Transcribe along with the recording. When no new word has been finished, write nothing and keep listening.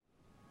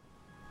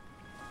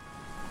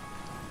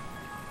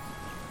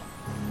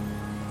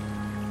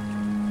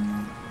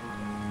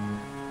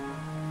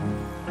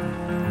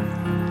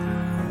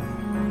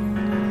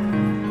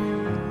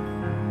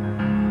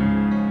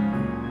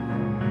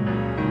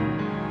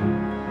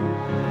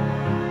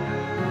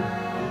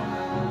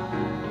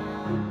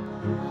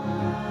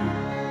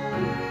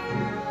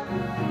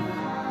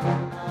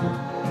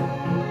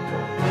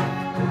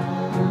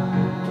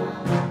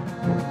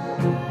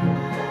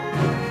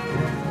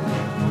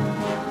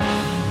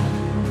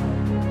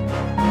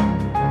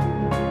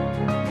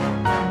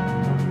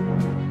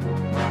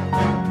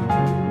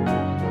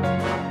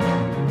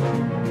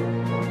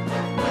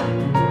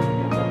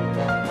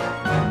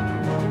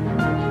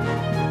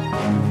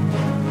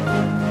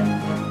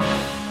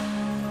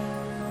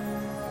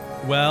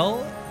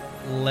Well,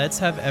 let's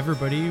have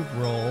everybody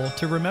roll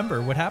to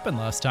remember what happened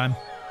last time.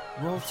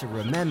 Roll to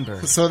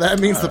remember. So that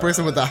means the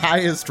person with the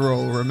highest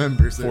roll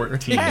remembers it.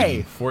 14.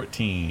 Hey!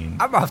 14.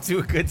 I'm off to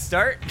a good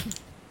start.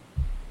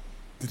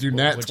 Did you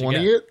nat what'd you 20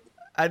 get? it?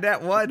 I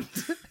net one.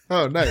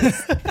 Oh,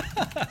 nice.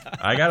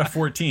 I got a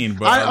 14,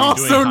 but I are we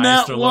also doing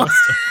highest nat or one. lowest?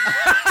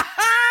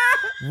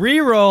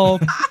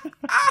 Reroll.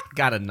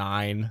 Got a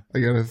 9. I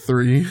got a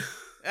 3.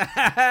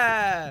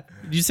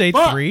 Did you say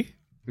Fuck. 3?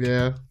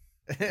 Yeah.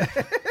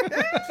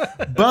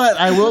 But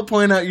I will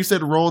point out you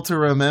said roll to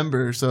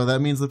remember, so that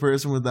means the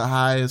person with the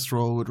highest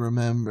roll would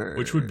remember.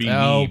 Which would be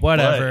Oh, me.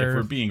 whatever. But if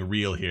we're being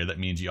real here, that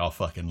means y'all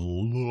fucking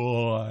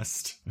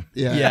lost.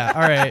 Yeah. Yeah,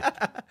 all right.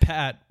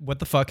 Pat, what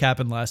the fuck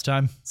happened last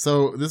time?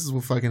 So this is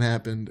what fucking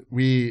happened.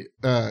 We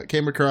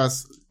came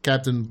across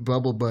Captain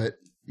Bubblebutt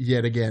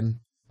yet again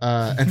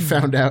and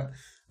found out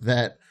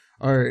that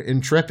our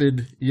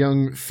intrepid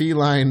young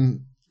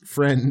feline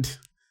friend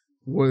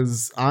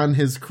was on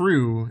his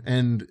crew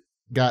and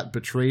got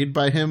betrayed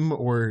by him,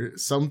 or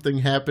something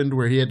happened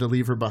where he had to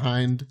leave her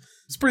behind.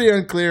 It's pretty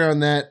unclear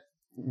on that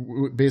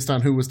based on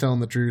who was telling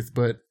the truth,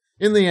 but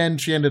in the end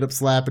she ended up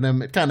slapping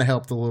him. It kind of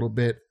helped a little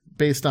bit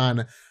based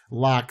on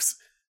Locke's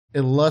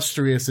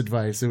illustrious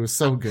advice. It was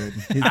so good.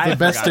 He's the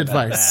best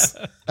advice.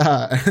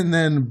 And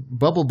then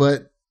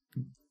Bubblebutt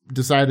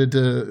decided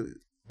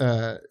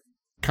to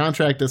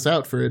contract us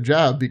out for a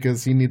job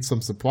because he needs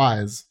some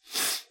supplies.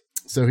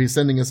 So he's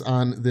sending us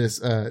on this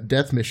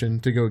death mission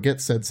to go get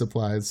said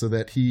supplies so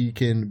that he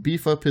can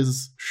beef up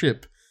his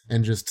ship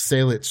and just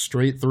sail it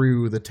straight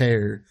through the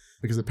tear,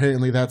 because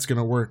apparently that's going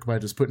to work by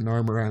just putting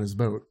armor on his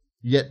boat.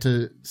 Yet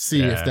to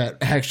see if that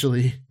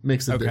actually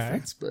makes a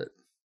difference, but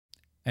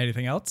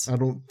Anything else? I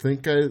don't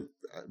think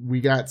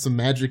we got some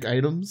magic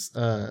items.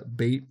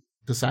 Bait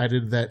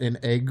decided that an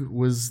egg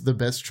was the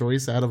best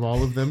choice out of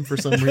all of them for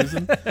some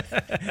reason.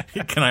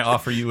 Can I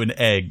offer you an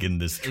egg in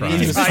this trial?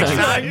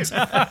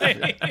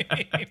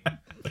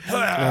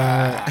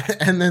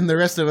 And then the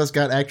rest of us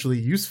got actually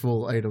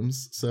useful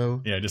items.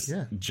 So Yeah, just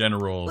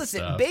general Listen,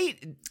 stuff.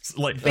 bait.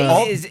 Like Bait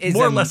all, is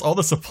more or a- less all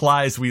the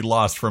supplies we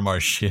lost from our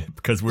ship,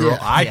 because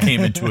I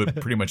came into it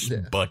pretty much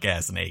buck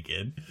ass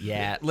naked.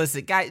 Yeah,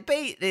 listen, guys.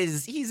 Bait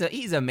is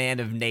he's a man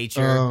of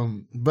nature.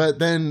 But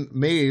then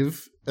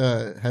Maeve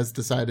has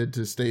decided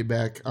to stay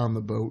back on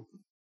the boat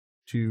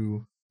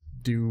to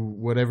do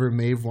whatever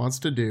Maeve wants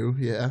to do.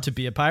 Yeah, To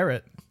be a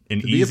pirate.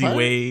 An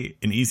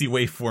easy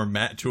way for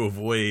Matt to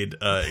avoid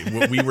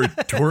what we were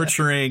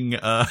torturing.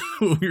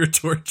 We were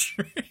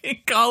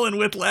torturing Colin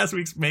with last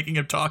week's, making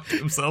him talk to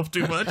himself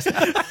too much.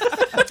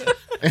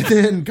 And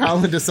then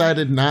Colin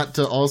decided not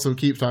to also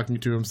keep talking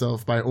to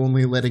himself by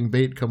only letting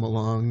Bait come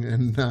along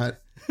and not.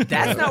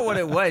 That's not what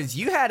it was.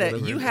 You had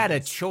a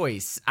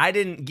choice. I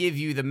didn't give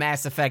you the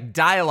Mass Effect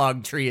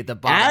dialogue tree at the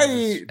bottom.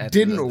 I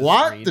didn't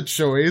want the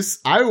choice.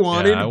 I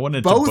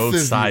wanted both of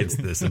sides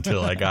you. this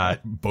until I got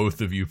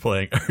both of you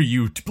playing, or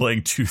you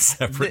playing two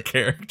separate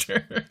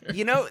characters.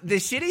 You know, the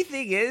shitty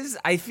thing is,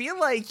 I feel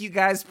like you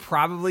guys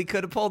probably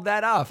could have pulled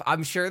that off.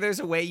 I'm sure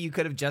there's a way you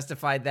could have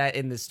justified that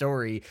in the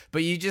story,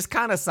 but you just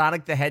kind of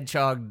Sonic the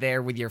Hedgehog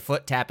there with your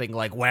foot tapping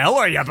like, well,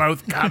 are you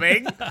both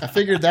coming? I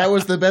figured that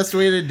was the best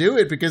way to do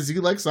it because you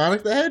like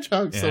Sonic the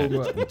Hedgehog so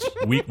much.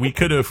 We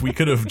could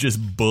have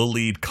just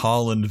bullied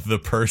Colin the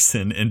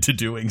person into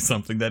doing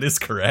something that is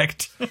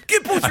correct.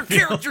 Get both your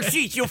character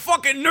sheets, you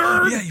fucking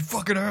nerd! Yeah, you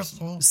fucking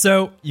asshole.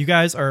 So you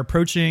guys are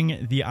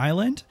approaching the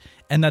island,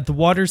 and that the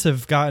waters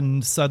have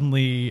gotten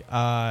suddenly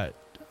kind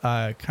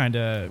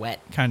of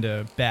Wet. kind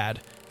of bad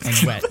and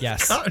wet.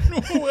 Yes.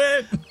 Gotten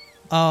wet.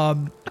 I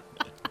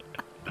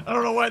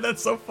don't know why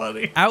that's so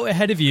funny. Out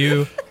ahead of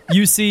you,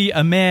 you see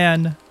a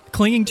man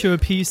clinging to a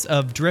piece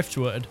of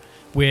driftwood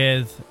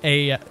with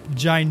a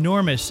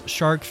ginormous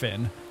shark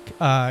fin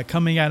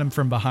coming at him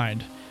from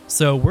behind.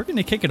 So we're going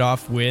to kick it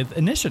off with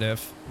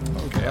initiative.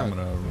 Okay, I'm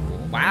gonna roll.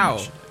 Wow.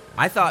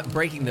 I thought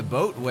breaking the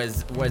boat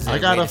was I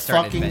got way a to start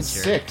an fucking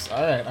adventure. 6.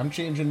 All right, I'm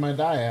changing my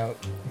die out.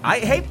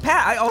 Hey,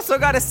 Pat, I also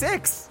got a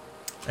 6.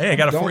 Hey, I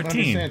got a Don't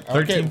 14. understand.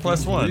 13 Okay,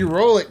 plus 1. You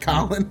roll it,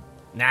 Colin.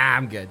 Nah,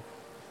 I'm good.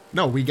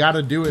 No, we got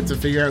to do it to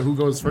figure out who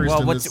goes first.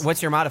 Well, in what's this.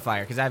 what's your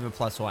modifier? Because I have a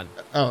 +1.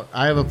 Oh,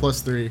 I have a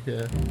 +3.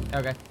 Yeah.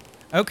 Okay.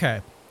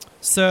 Okay.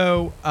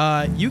 So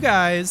you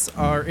guys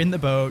are in the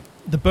boat.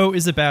 The boat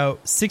is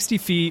about 60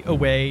 feet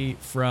away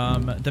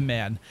from the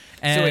man.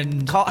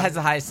 And So Colt has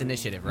the highest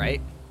initiative,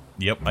 right?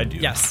 Yep, I do.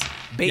 yes.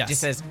 Bait Yes.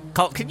 just says,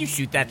 Colt, can you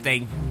shoot that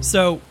thing?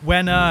 So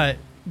when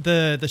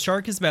the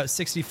shark is about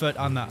 60 foot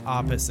on the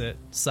opposite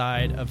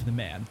side of the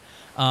man.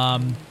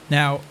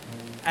 Now,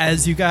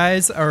 as you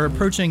guys are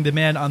approaching the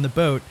man on the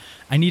boat,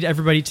 I need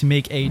everybody to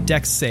make a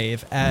dex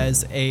save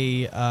as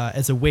a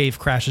wave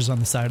crashes on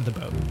the side of the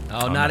boat. Oh,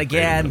 I'm not afraid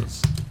again. of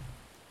those.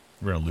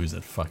 We're gonna lose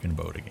that fucking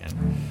boat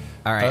again.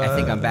 All right, I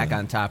think I'm back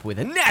on top with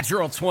a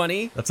natural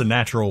 20. That's a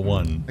natural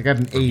 1. I got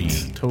an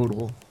 8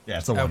 total. Yeah,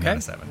 it's a 1 Okay. out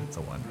of 7. It's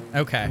a 1.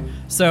 Okay.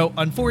 So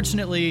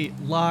unfortunately,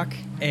 Locke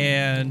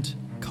and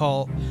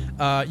Colt,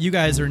 you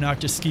guys are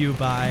knocked askew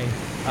by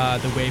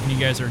the wave, and you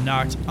guys are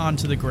knocked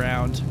onto the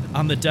ground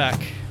on the deck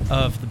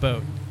of the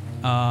boat.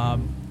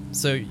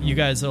 So you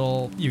guys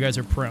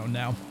are prone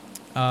now.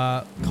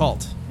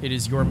 Colt, it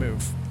is your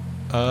move.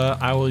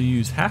 I will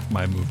use half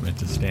my movement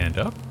to stand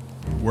up.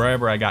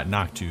 Wherever I got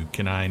knocked to,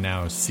 can I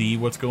now see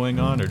what's going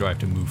on, or do I have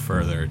to move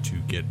further to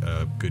get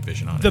a good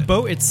vision on it? The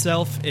boat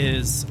itself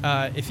is,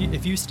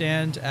 if you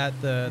stand at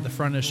the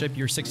front of the ship,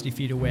 you're 60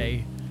 feet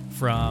away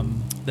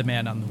from the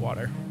man on the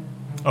water.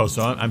 Oh,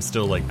 so I'm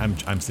still like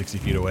I'm 60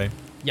 feet away.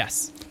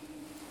 Yes.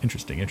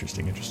 Interesting.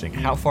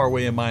 How far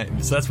away am I?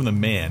 So that's from the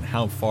man.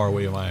 How far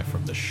away am I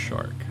from the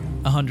shark?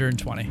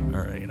 120.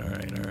 All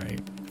right.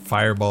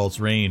 Fireball's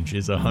range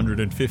is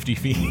 150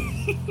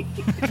 feet.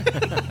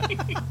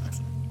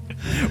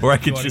 Or I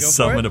could just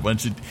summon a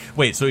bunch of...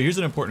 Wait, so here's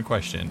an important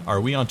question. Are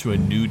we onto a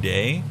new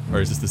day? Or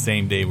is this the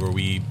same day where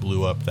we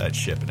blew up that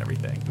ship and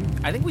everything?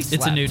 I think we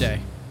slept. It's a new day.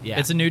 Yeah.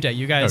 It's a new day.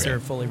 You guys Okay. are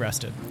fully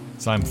rested.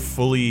 So I'm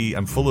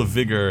full of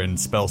vigor and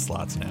spell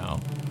slots now.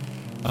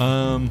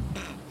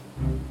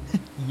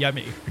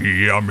 Yummy.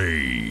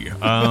 Yummy.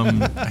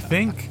 I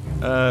think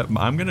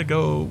I'm gonna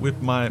go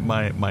with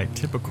my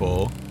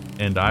typical,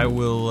 and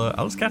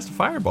I'll just cast a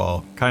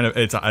fireball. Kind of,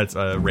 it's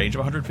a range of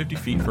 150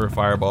 feet for a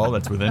fireball.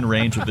 That's within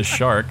range of the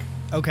shark.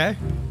 Okay.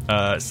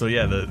 So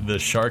yeah, the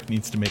shark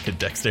needs to make a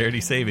dexterity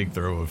saving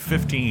throw of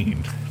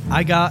 15.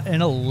 I got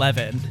an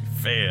 11.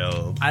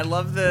 Failed. I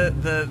love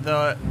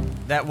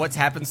that what's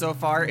happened so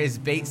far is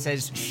Bait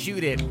says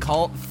shoot it,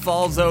 Colt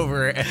falls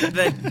over and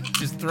then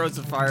just throws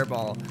a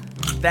fireball.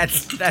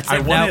 That's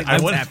everything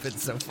that's happened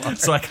so far.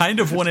 So I kind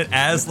of want it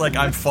as like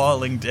I'm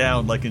falling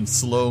down, like in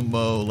slow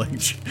mo, like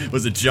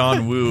was it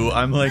John Woo?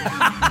 I'm like,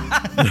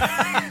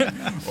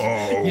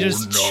 oh, You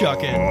just chuck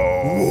it.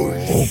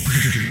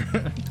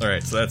 All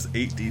right, so that's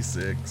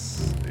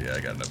 8d6. Yeah, I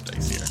got enough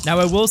dice here. Now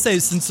I will say,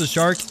 since the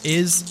shark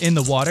is in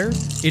the water,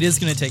 it is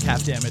going to take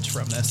half damage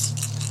from this.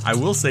 I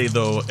will say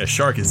though, a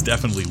shark is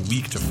definitely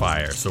weak to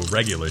fire, so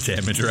regular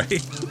damage, right?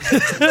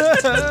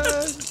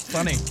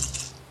 Funny.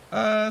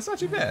 It's not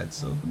too bad.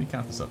 So let me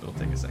count this up. It'll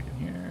take a second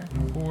here.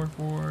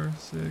 4,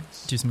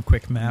 6. Do some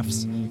quick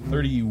maths.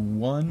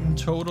 31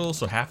 total.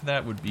 So half of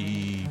that would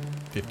be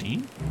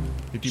 15.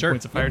 15 Sure.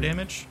 points of fire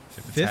damage.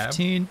 If it's half.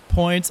 15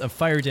 points of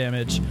fire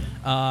damage.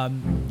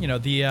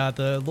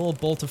 The little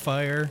bolt of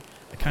fire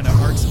kind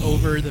of arcs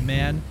over the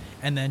man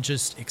and then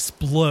just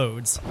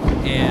explodes.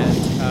 And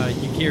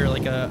you hear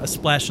like a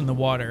splash in the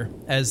water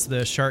as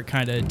the shark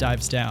kind of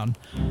dives down.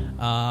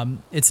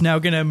 It's now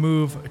going to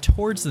move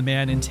towards the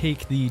man and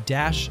take the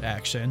dash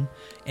action.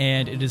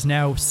 And it is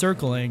now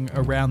circling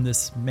around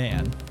this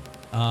man.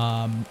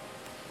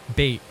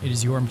 Bait, it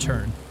is your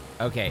turn.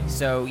 Okay,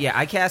 so yeah,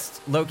 I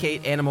cast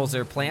locate animals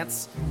or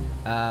plants,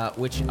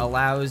 which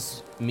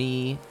allows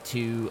me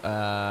to,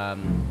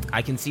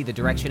 I can see the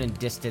direction and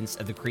distance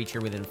of the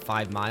creature within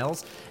 5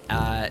 miles.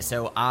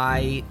 So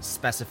I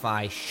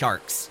specify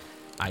sharks.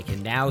 I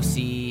can now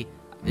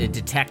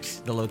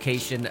detect the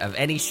location of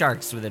any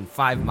sharks within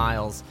 5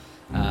 miles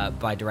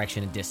by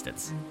direction and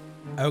distance.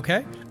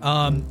 Okay.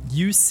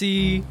 You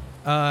see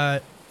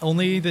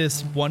only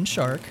this one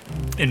shark.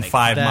 In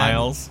 5 that-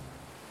 miles.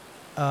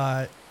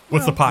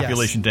 What's the well, yes.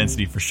 population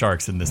density for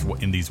sharks in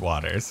these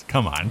waters?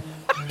 Come on.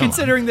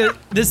 Considering that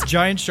this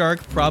giant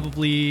shark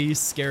probably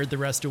scared the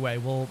rest away,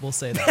 we'll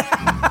say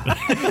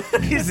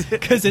that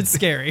because it's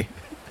scary.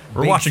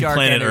 We're Big watching shark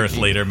Planet energy. Earth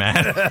later,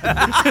 Matt.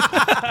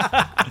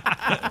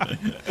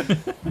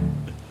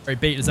 All right,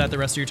 Bait, is that the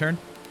rest of your turn?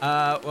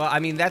 Well, I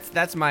mean,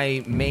 that's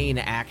my main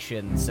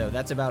action, so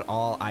that's about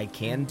all I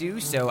can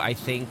do. So I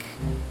think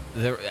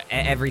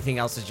everything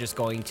else is just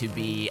going to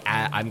be,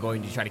 I'm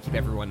going to try to keep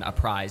everyone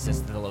apprised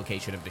as to the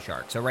location of the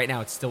shark. So right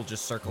now it's still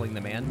just circling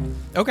the man.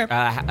 Okay.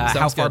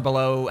 How far good.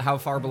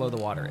 below the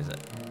water is it?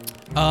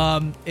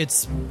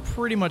 It's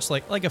pretty much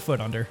like a foot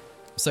under,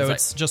 so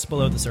It's it's just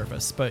below the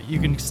surface, but you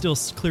can still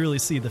clearly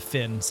see the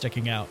fin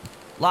sticking out.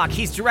 Locke,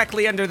 he's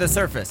directly under the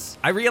surface.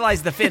 I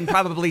realize the fin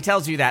probably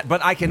tells you that,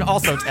 but I can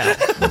also tell.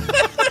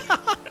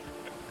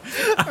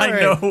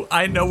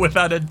 I know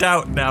without a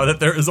doubt now that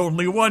there is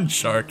only one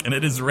shark, and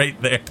it is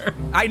right there.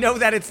 I know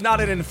that it's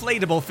not an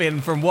inflatable fin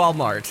from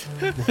Walmart.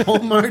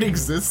 Walmart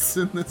exists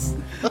in this.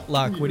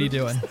 Locke, what are you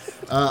doing?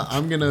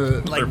 I'm gonna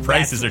Their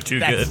prices are too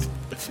good.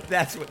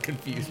 That's what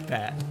confused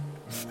Pat.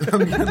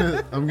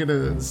 I'm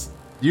gonna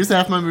use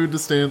half my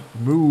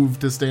move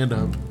to stand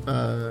up,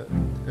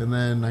 and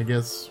then I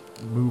guess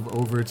move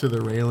over to the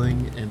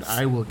railing, and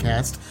I will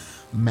cast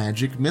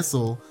Magic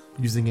Missile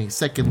using a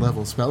 2nd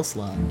level spell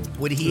slot.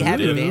 Would he have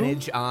Ooh.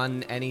 advantage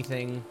on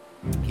anything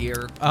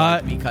here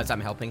because I'm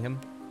helping him?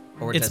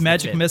 Or It's does the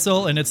Magic fin-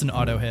 Missile, and it's an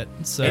auto hit.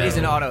 So It is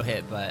an auto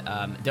hit,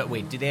 but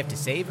wait, do they have to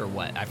save or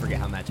what? I forget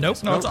how Magic Nope.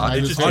 Missile No, it's I it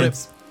just just hit.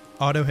 hits.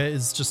 Auto hit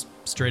is just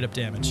straight up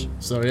damage.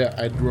 So yeah,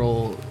 I'd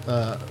roll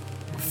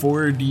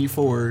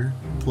 4d4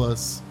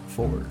 plus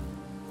 4,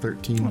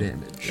 13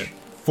 damage.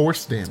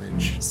 Force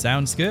damage.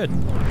 Sounds good.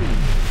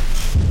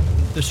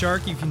 The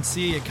shark, you can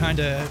see it kind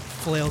of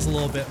flails a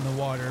little bit in the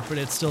water, but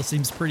it still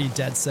seems pretty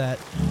dead set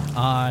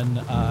on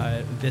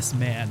this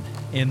man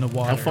in the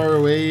water. How far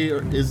away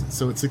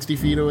so it's 60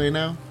 feet away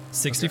now?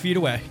 60 feet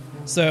away.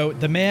 So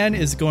the man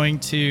is going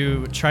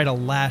to try to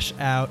lash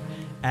out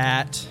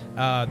at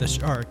the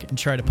shark and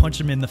try to punch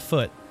him in the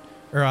foot,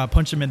 or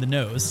punch him in the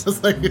nose.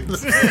 It's like,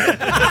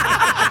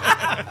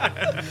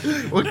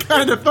 what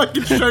kind of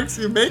fucking sharks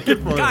are you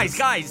making for us?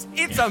 Guys,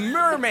 it's a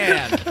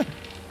merman.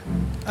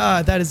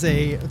 That is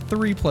a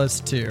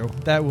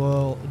 3+2. That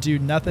will do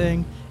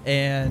nothing,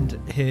 and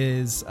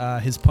his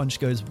punch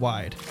goes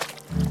wide.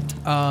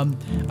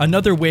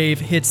 Another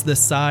wave hits the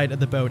side of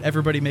the boat.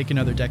 Everybody make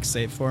another dex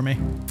save for me.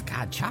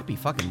 God, choppy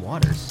fucking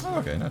waters.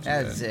 Okay, not too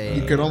As bad. a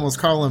You could almost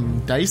call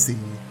him Dicey.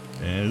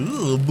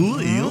 Oh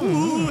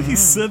boy, he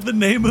said the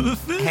name of the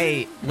thing.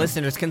 Hey,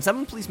 listeners, can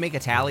someone please make a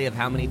tally of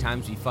how many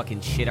times we fucking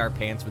shit our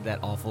pants with that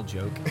awful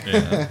joke?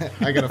 Yeah.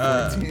 I got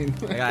a 14.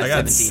 I I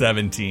got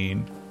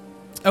 17.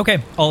 Okay,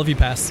 all of you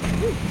pass.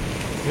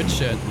 Good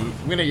shit.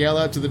 I'm gonna yell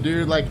out to the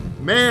dude like,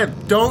 man,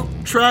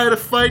 don't try to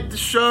fight the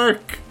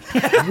shark.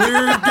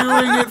 We're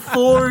doing it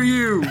for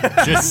you.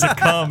 Just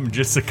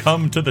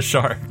succumb to the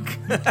shark.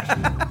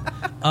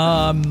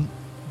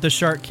 The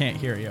shark can't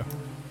hear you.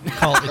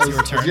 Colt, it's your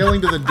I was turn.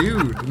 yelling to the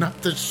dude,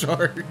 not the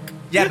shark.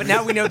 Yeah, but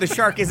now we know the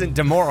shark isn't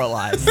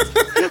demoralized.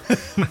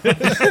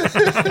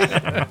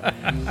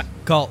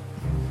 Colt.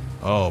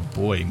 Oh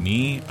boy,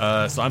 me.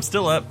 So I'm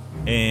still up,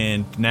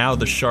 and now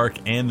the shark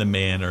and the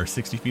man are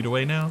 60 feet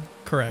away now.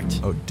 Correct.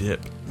 Oh,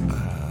 dip.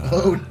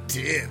 Oh,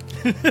 dip.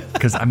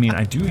 Because I mean,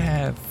 I do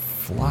have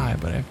fly,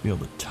 but I have to be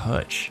able to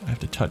touch. I have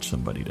to touch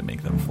somebody to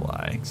make them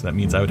fly. So that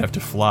means I would have to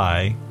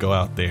fly, go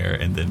out there,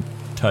 and then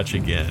touch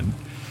again.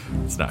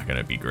 It's not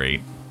gonna be great.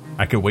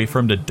 I could wait for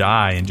him to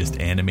die and just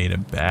animate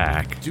him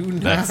back. Do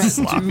not That's do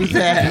sloppy.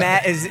 that.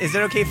 Matt, is it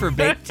okay for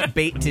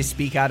bait to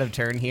speak out of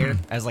turn here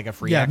as like a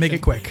free Yeah, action? make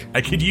it quick.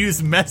 I could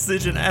use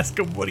message and ask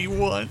him what he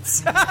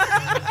wants. The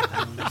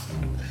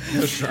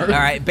shark? All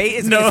right, Bait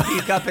is going to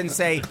speak up and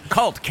say,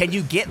 Colt, can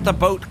you get the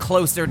boat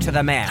closer to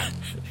the man?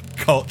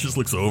 Colt just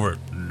looks over.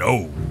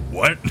 No,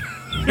 what?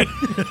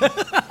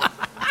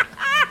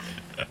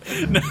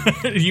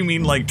 You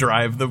mean like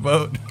drive the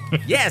boat?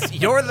 Yes,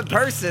 you're the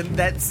person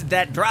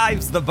that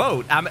drives the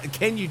boat.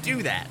 Can you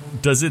do that?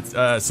 Does it?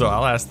 So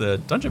I'll ask the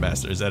dungeon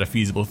master. Is that a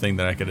feasible thing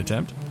that I could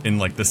attempt in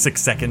like the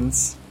 6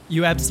 seconds?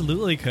 You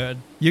absolutely could.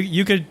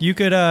 You could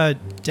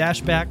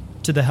dash back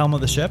to the helm of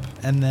the ship,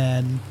 and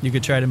then you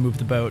could try to move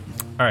the boat.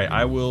 All right,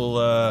 I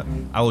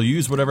will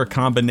use whatever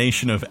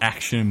combination of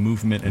action,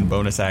 movement, and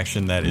bonus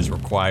action that is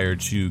required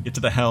to get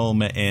to the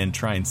helm and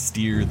try and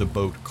steer the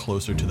boat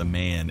closer to the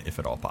man, if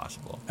at all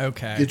possible.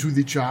 Okay. Get to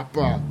the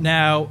chopper.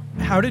 Now,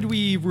 how did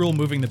we rule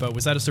moving the boat?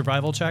 Was that a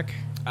survival check?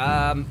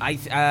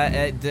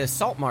 The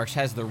salt marsh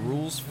has the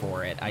rules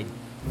for it.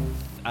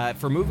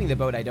 For moving the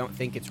boat, I don't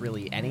think it's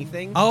really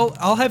anything.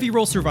 I'll have you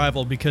roll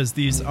survival because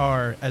these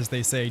are, as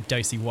they say,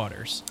 dicey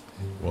waters.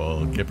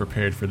 Well, get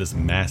prepared for this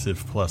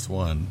massive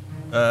 +1.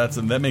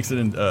 That makes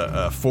it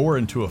a 4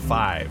 into a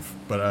 5.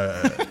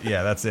 But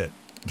yeah, that's it.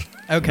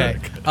 Okay.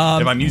 If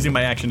I'm using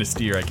my action to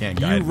steer, I can't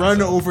guide You run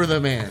myself. over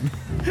the man.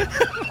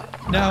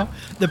 No,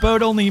 the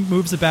boat only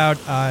moves about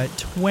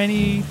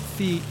 20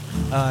 feet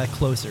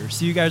closer.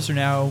 So you guys are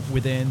now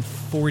within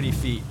 40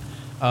 feet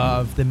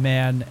of the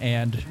man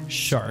and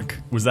shark.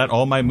 Was that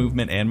all my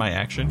movement and my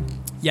action?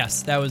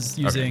 Yes, that was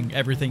using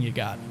everything you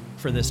got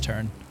for this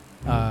turn,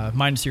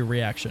 minus your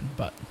reaction.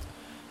 But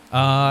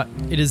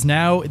it is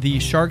now the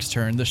shark's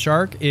turn. The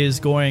shark is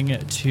going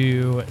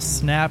to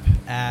snap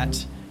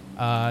at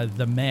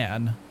the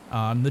man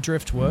on the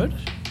driftwood.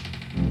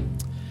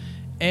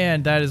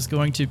 And that is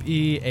going to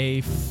be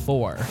a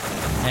 4.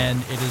 And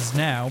it is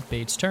now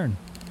Bait's turn.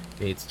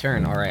 Bait's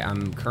turn. All right,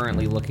 I'm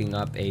currently looking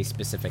up a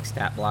specific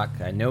stat block.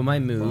 I know my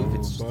move.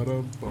 Is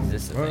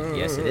this a thing?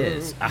 Yes, it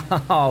is.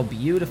 Oh,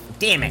 beautiful.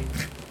 Damn it.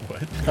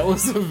 What? That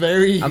was a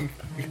very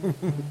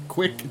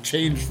quick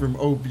change from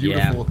 "oh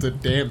beautiful" to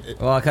 "damn it."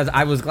 Well, because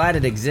I was glad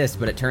it exists,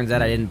 but it turns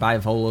out I didn't buy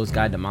Volo's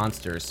Guide to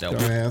Monsters. So,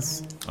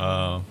 Dumbass.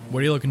 What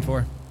are you looking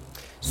for?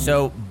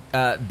 so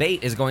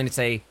Bait is going to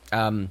say,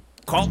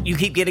 Colt, you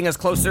keep getting us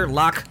closer.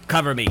 Lock,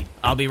 cover me.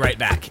 I'll be right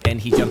back. And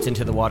he jumps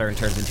into the water and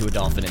turns into a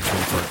dolphin and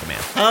swims towards the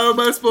man. How am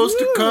I supposed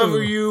to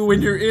cover you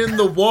when you're in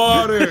the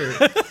water?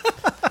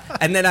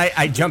 And then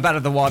I jump out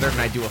of the water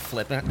and I do a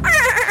flip.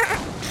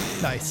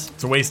 Nice.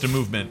 It's a waste of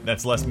movement.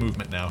 That's less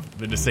movement now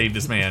than to save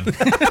this man.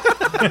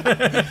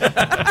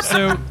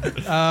 So,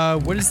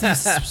 what is the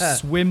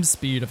swim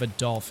speed of a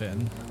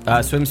dolphin?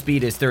 Swim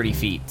speed is 30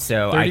 feet,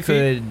 so 30 I feet?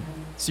 could...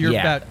 So you're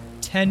Yeah. about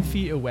 10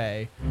 feet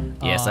away.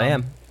 Yes, I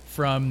am.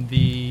 From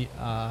the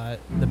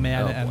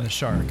man Oh, and boy. the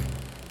shark.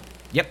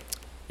 Yep.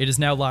 It is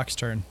now Locke's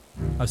turn.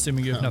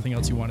 Assuming you have nothing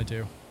else you want to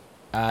do.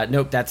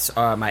 Nope, that's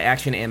my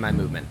action and my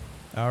movement.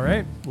 All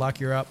right, Locke,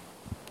 you're up.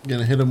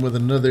 Gonna hit him with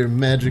another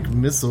magic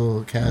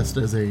missile cast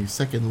as a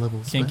second level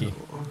Kinky.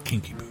 spell.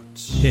 Kinky boot.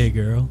 Hey,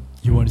 girl.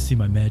 You want to see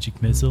my magic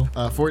missile?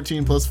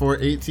 14 plus 4,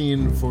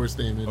 18 force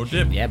damage. Oh,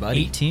 dip. Yeah,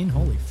 buddy. 18?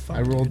 Holy fuck.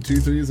 I rolled 2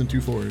 3s and 2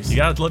 4s. You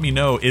gotta let me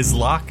know. Is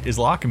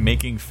Locke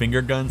making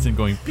finger guns and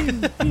going pew,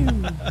 pew,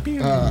 pew?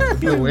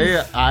 The way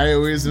I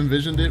always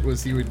envisioned it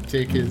was he would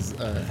take his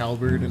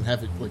halberd and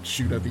have it like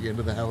shoot at the end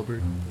of the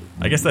halberd.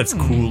 I guess that's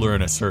cooler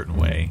in a certain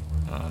way,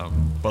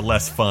 but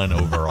less fun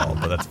overall,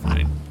 but that's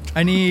fine.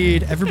 I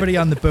need everybody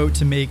on the boat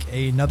to make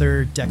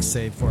another dex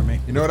save for me.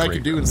 You know what I Great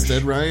could do rubbish.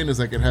 instead, Ryan,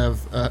 is I could have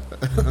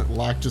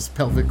Locke just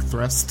pelvic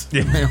thrust.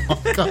 Yeah. They all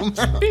come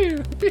out.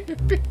 You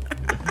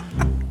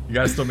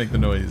gotta still make the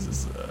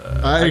noises.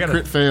 I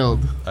crit failed.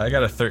 I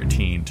got a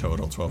 13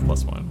 total, 12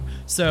 plus 1.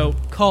 So,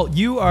 Colt,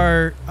 you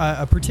are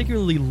a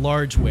particularly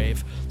large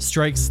wave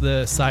strikes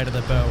the side of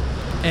the boat,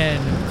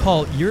 and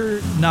Colt,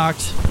 you're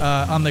knocked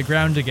on the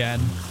ground again.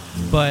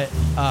 But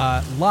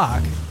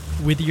Locke,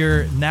 with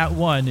your nat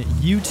 1,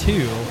 you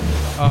too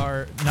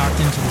are knocked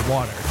into the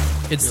water.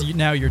 It's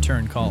now your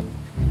turn, Colt.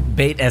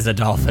 Bait as a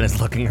dolphin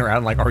is looking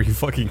around like, are you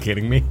fucking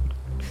kidding me?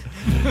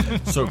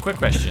 So, quick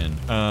question.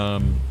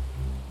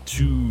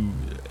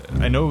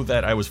 I know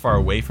that I was far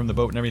away from the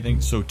boat and everything,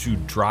 so to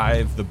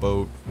drive the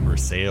boat or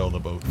sail the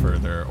boat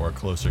further or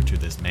closer to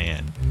this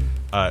man,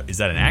 is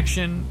that an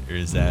action,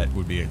 or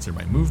would be considered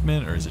my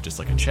movement, or is it just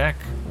like a check,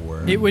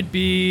 or It would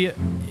be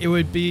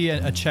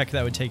a check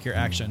that would take your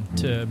action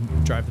to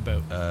drive the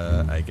boat.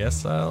 I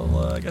guess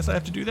I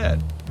have to do that.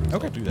 So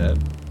Okay. I'll do that.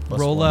 Plus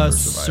Roll 1 for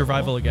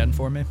survival again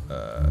for me.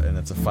 and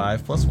that's a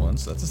 5 plus 1,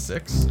 so that's a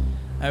 6.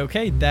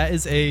 Okay, that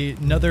is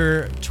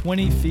another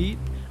 20 feet.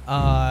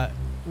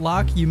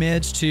 Locke, you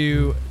managed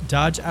to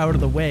dodge out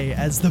of the way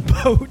as the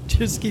boat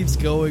just keeps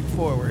going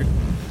forward.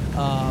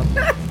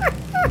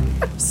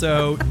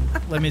 So,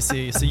 let me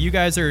see. So, you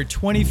guys are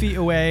 20 feet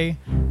away.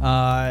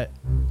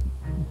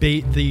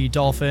 Bait the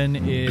dolphin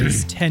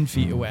is 10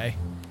 feet away.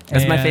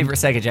 That's my And- favorite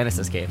Sega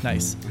Genesis game.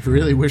 Nice. I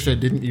really wish I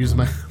didn't use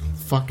my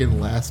fucking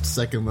last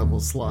second level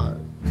slot.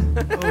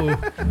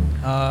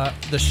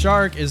 The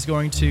shark is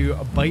going to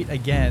bite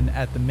again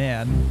at the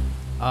man.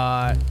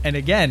 And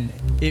again,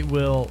 it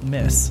will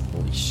miss.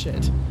 Holy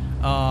shit.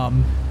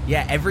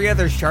 Yeah, every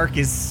other shark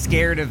is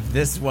scared of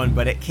this one,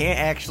 but it can't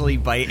actually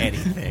bite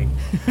anything.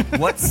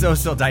 What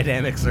social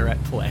dynamics are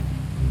at play?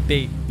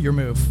 Bait, your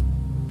move.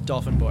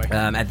 Dolphin boy.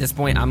 At this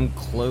point, I'm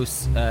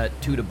close to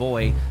the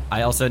boy.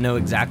 I also know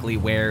exactly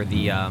where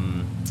the.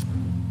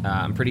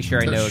 I'm pretty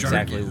sure I The know shark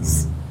exactly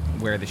is.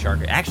 where the shark.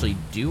 Actually,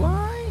 do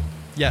I?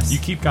 Yes. You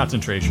keep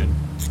concentration.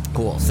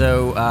 Cool.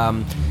 So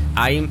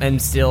I am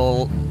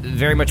still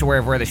very much aware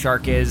of where the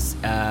shark is.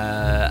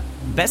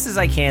 Best as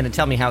I can, and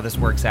tell me how this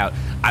works out.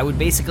 I would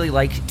basically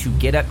like to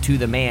get up to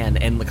the man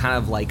and kind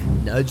of like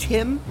nudge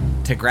him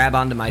to grab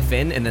onto my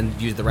fin, and then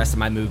use the rest of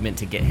my movement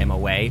to get him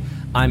away.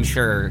 I'm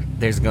sure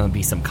there's going to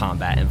be some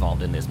combat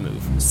involved in this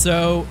move.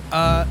 So,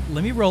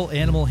 let me roll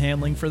animal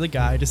handling for the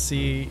guy to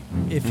see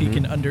if he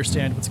can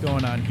understand what's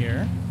going on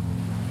here.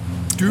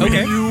 Do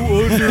Okay.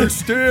 you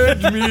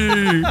understand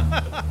me?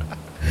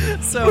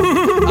 So,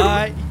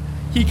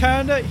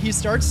 he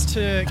starts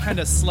to kind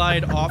of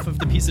slide off of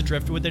the piece of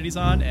driftwood that he's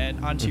on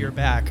and onto your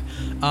back.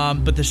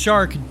 But the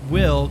shark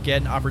will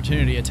get an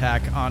opportunity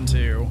attack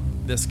onto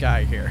this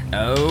guy here.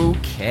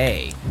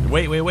 Okay.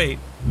 Wait.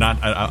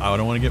 I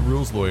don't want to get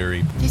rules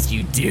lawyery, Yes,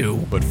 you do.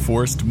 but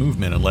forced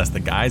movement, unless the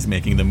guy's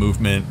making the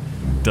movement,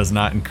 does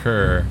not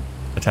incur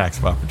attacks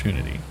of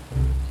opportunity.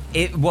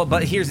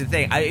 But here's the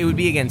thing. It would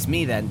be against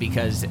me then,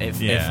 because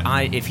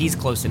if he's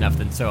close enough,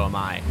 then so am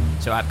I.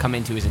 So I've come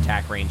into his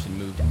attack range and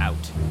moved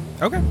out.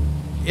 Okay.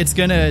 It's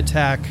gonna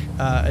attack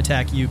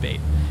you,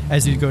 Bait,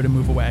 as you go to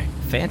move away.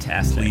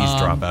 Fantastic. Please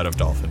drop out of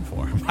dolphin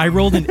form. I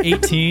rolled an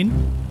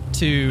 18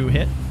 to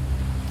hit.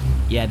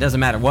 Yeah, it doesn't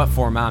matter what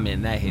form I'm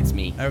in. That hits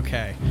me.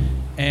 Okay.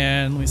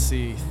 And let me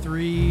see.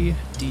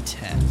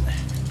 3d10.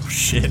 Oh,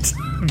 shit.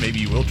 Maybe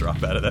you will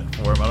drop out of that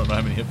form. I don't know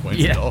how many hit points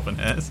Yeah. the dolphin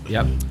has.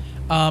 Yep.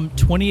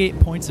 28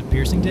 points of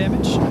piercing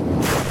damage.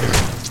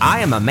 I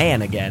am a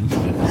man again.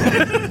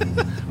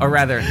 Or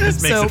rather,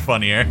 This makes So- it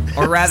funnier.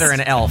 or rather, an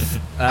elf.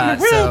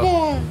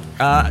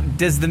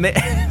 Does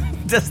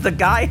the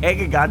guy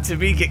hanging on to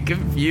me get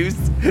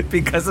confused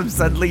because I'm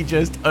suddenly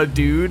just a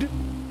dude?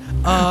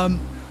 A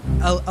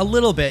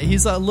little bit.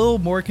 He's a little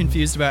more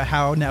confused about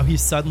how now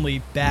he's suddenly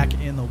back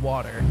in the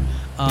water.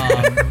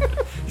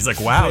 He's like,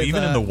 wow, With,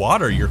 even in the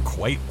water, you're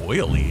quite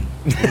oily.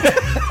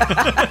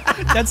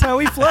 That's how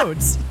he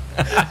floats.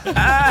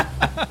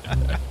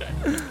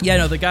 Yeah,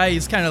 no, the guy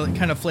is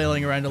kind of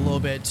flailing around a little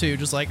bit too,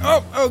 just like,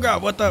 oh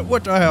god, what the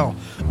hell?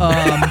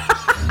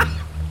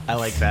 I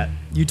like that.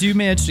 You do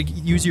manage to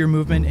use your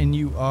movement, and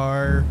you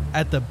are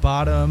at the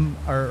bottom,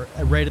 or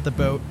right at the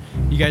boat.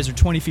 You guys are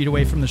 20 feet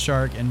away from the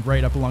shark and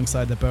right up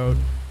alongside the boat.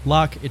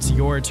 Locke, it's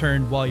your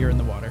turn while you're in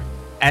the water.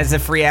 As a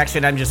free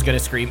action, I'm just gonna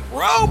scream,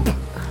 rope!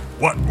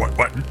 What?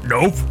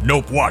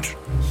 Nope, what?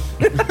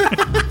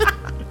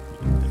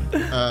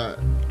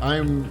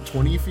 I'm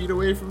 20 feet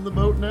away from the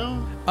boat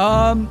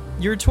now.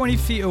 You're 20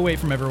 feet away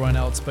from everyone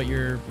else, but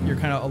you're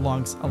kind of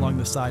along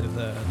the side of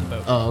the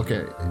boat. Oh,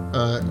 okay.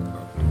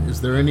 Is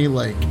there any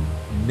like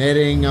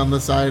netting on the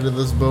side of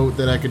this boat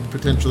that I could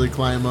potentially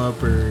climb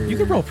up? Or You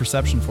could roll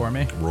perception for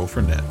me. Roll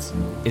for nets.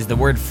 Is the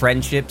word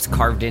friendships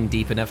carved in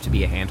deep enough to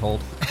be a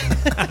handhold?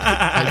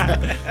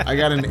 I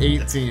got an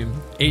 18.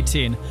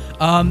 18.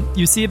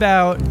 You see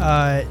about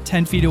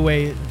 10 feet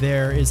away,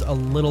 there is a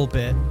little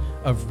bit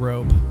of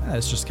rope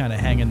that's just kind of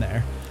hanging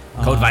there.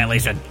 Code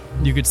violation.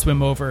 You could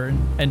swim over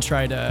and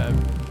try to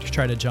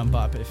jump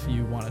up if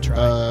you want to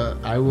try.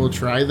 I will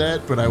try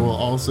that, but I will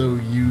also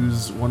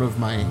use one of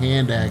my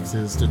hand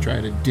axes to try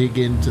to dig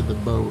into the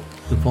boat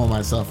to pull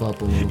myself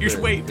up a little bit.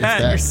 Wait, If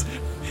Pat, that-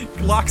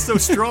 your lock's so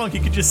strong you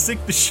could just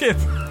sink the ship.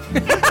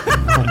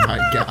 Oh my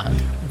god.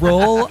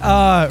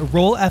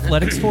 Roll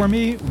athletics for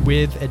me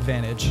with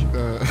advantage.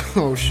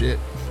 Oh shit.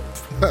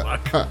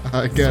 Fuck.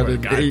 I got Swear to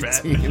an God,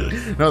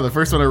 18. No, the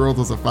first one I rolled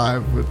was a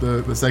 5, but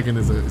the second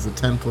is a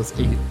 10 plus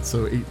 8,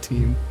 so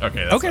 18.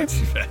 Okay, that's Okay. not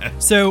too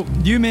bad. So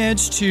you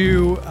manage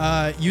to,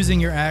 using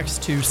your axe,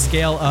 to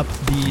scale up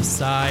the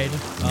side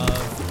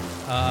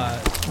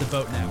of the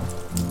boat now.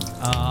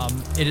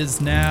 It is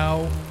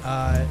now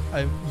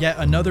yet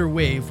another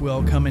wave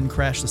will come and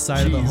crash the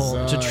side of the hull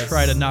to Jesus.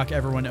 try to knock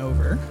everyone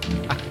over.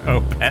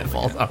 Oh, Pat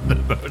falls off the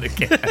boat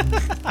again.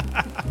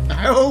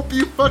 I hope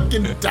you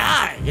fucking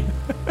die.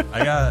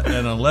 I got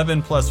an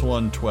 11 plus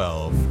 1,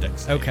 12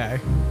 dex. Okay.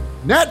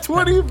 Nat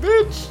 20,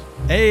 bitch.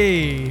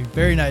 Hey,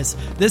 very nice.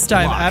 This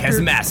time Locke has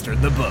after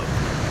mastered the boat.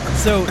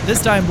 so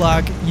this time,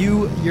 Locke,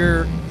 you're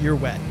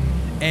wet.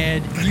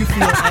 And you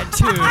feel at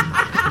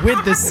tune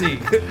with the sea.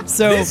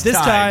 So this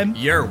time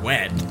you're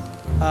wet.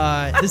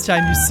 this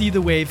time you see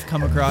the wave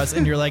come across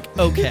and you're like,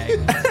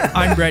 okay,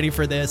 I'm ready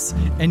for this.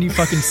 And you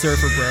fucking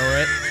surfer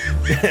bro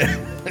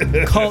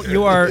it. Colt,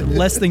 you are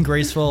less than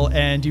graceful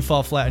and you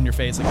fall flat on your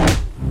face again.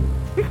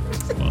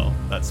 Well,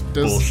 that's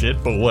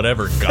bullshit, but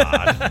whatever,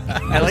 God.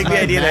 I like the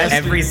idea that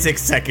every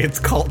 6 seconds,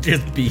 Colt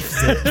just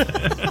beefs it.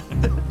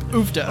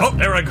 Oofda. Oh,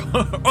 there I go.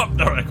 Oh,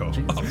 there I go.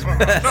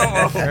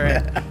 All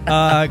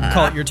right.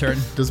 Colt, your turn.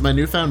 Does my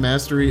newfound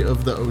mastery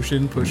of the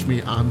ocean push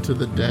me onto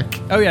the deck?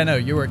 Oh yeah, no,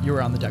 you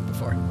were on the deck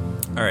before.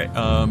 All right,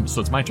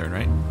 so it's my turn,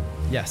 right?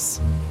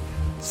 Yes.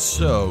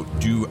 So,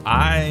 do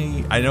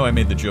I know I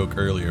made the joke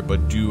earlier,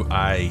 but do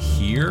I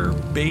hear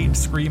Bait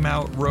scream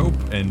out rope?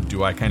 And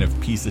do I kind of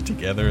piece it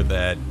together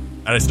that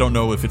I just don't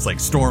know if it's like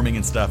storming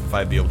and stuff, if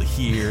I'd be able to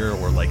hear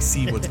or like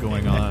see what's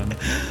going on?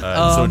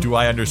 So do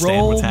I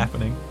understand what's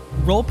happening?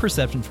 Roll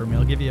perception for me.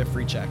 I'll give you a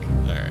free check.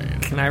 All right.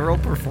 Can I roll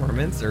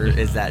performance, or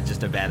is that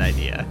just a bad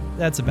idea?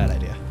 That's a bad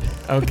idea.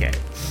 Okay.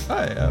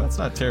 That's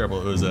not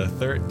terrible. It was a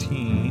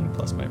 13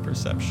 plus my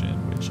perception,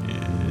 which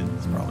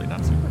is probably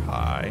not super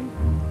high.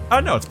 Oh,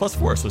 no, it's plus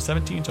 4, so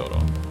 17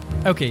 total.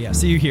 Okay, yeah,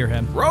 so you hear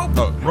him. Rope.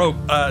 Oh,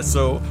 rope.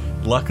 So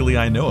luckily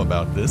I know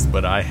about this,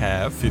 but I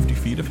have 50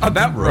 feet of hempen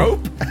About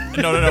rope?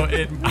 No.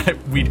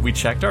 We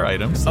checked our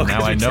items, so Oh, 'cause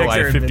now I we know checked I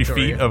your have 50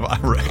 inventory. feet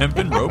of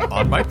hempen rope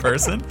on my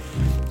person.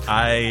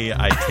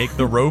 I take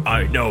the rope.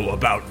 I know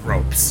about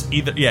ropes.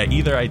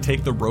 Either I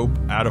take the rope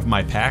out of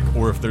my pack,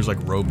 or if there's like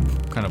rope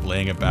kind of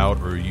laying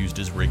about or used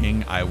as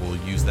rigging, I will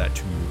use that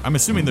to. I'm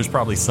assuming there's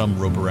probably some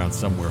rope around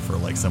somewhere for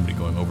like somebody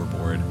going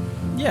overboard.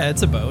 Yeah,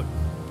 it's a boat.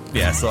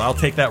 Yeah, so I'll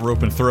take that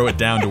rope and throw it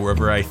down to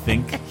wherever I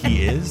think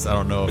he is. I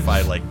don't know if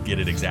I like get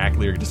it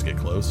exactly or just get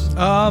close.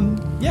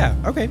 Yeah,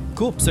 okay,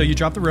 cool. So you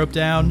drop the rope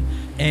down,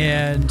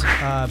 and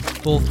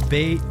both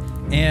Bait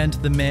and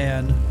the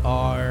man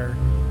are,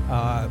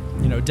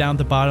 down at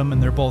the bottom,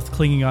 and they're both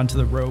clinging onto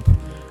the rope.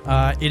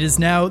 It is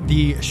now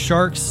the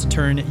shark's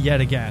turn yet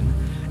again.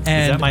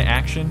 And Is that my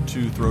action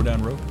to throw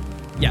down rope?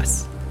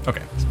 yes.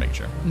 Okay, just make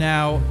sure.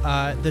 Now,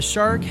 the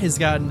shark has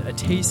gotten a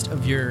taste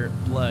of your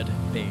blood,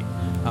 Bait.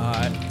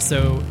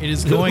 So it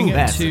is going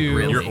that's to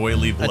really- Your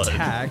oily blood.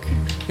 attack.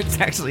 It's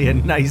actually a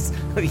nice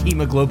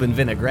hemoglobin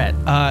vinaigrette.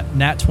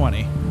 Nat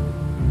 20.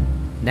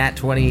 Nat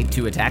 20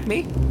 to attack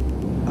me?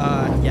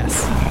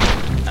 Yes.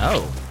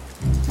 Oh.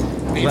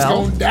 It's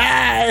Well, gonna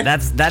die.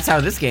 that's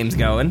how this game's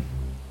going.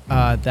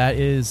 That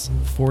is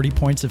 40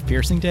 points of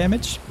piercing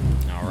damage.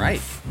 All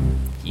right.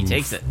 He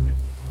takes it.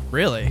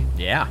 Really?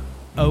 Yeah.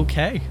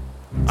 Okay.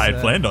 I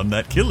planned on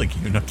that killing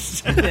you. No,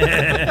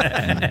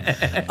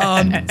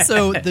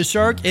 So the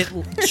shark, it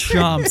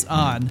chomps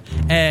on,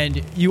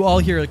 and you all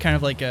hear kind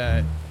of like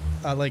a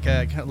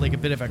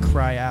bit of a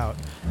cry out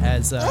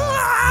as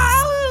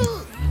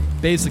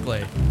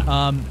basically,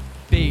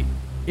 Bait,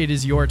 it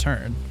is your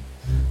turn.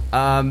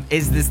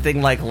 Is this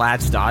thing like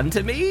latched on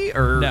to me,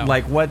 or No.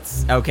 like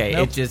what's okay?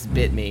 Nope. It just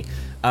bit me.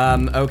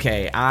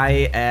 Okay,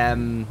 I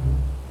am.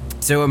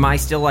 So am I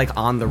still like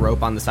on the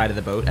rope on the side of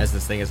the boat as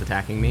this thing is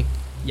attacking me?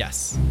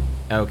 Yes.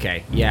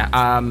 Okay,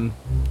 yeah.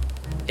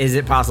 Is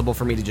it possible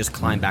for me to just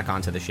climb back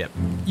onto the ship?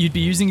 You'd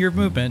be using your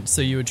movement,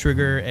 so you would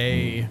trigger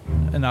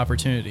an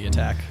opportunity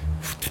attack.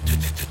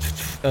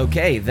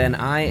 Okay, then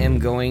I am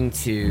going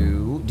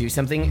to do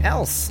something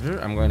else.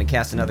 I'm going to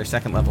cast another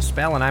second level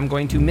spell, and I'm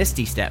going to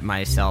Misty Step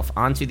myself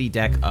onto the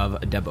deck of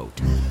the boat.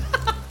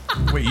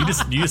 wait, you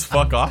just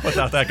fuck off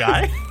without that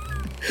guy?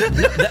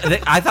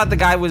 I thought the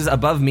guy was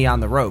above me on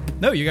the rope.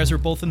 No, you guys were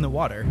both in the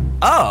water.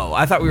 Oh,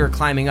 I thought we were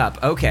climbing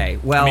up. Okay,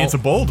 well, I mean, it's a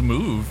bold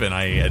move, and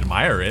I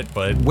admire it,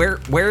 but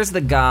where's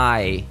the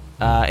guy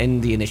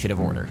in the initiative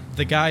order?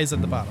 The guy's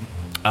at the bottom.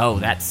 Oh,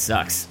 that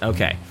sucks.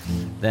 Okay,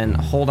 then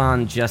hold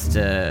on just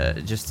a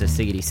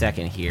siggity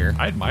second here.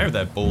 I admire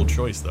that bold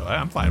choice, though.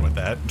 I'm fine with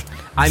that.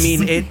 I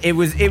mean, it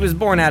was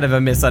born out of a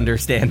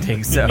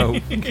misunderstanding. So,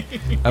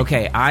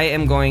 okay, I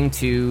am going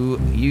to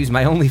use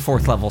my only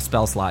 4th level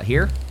spell slot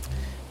here,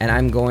 and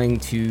I'm going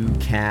to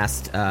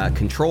cast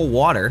Control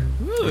Water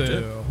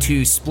Ooh.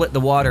 to split the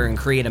water and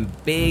create a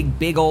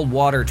big old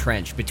water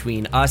trench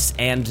between us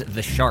and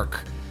the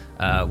shark,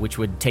 which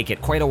would take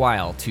it quite a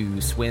while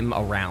to swim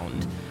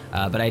around.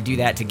 But I do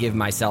that to give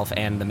myself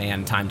and the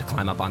man time to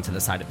climb up onto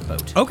the side of the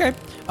boat. Okay.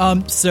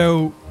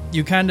 So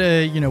you kind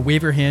of,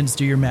 wave your hands,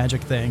 do your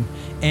magic thing,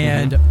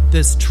 and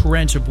this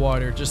trench of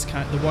water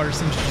the water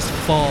seems to just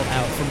fall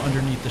out from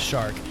underneath the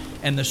shark,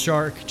 and the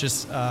shark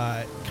just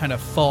kind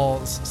of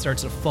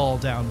starts to fall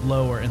down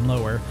lower and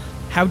lower.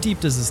 How deep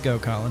does this go,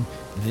 Colin?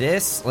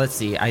 This, let's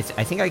see, I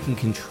think I can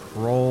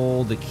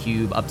control the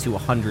cube up to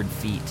 100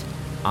 feet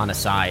on a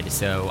side,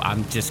 so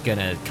I'm just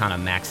gonna kind of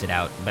max it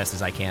out best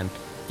as I can.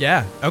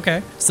 Yeah,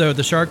 okay. So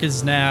the shark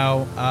is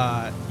now,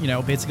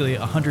 basically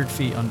 100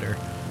 feet under.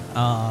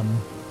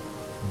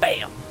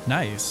 Bam!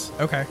 Nice.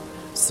 Okay.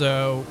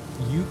 So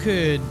you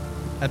could,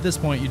 at this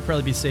point, you'd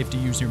probably be safe to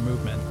use your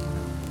movement.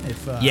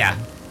 If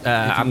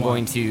I'm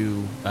going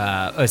to,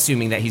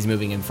 assuming that he's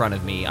moving in front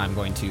of me, I'm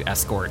going to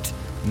escort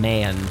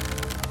man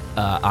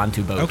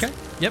onto boat. Okay.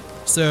 Yep.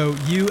 So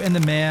you and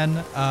the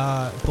man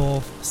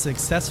both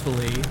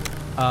successfully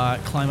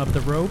climb up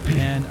the rope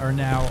and are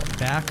now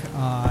back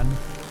on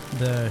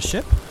the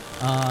ship.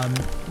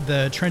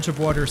 The trench of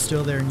water is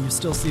still there, and you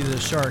still see the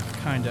shark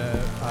kind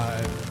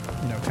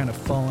of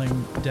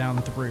falling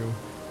down through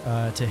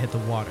to hit the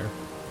water.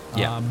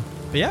 Yeah.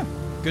 But yeah,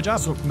 good job.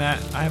 So, Matt,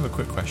 I have a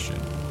quick question.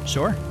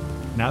 Sure.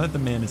 Now that the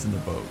man is in the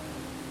boat,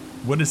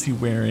 what is he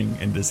wearing,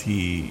 and does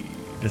he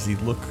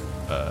look?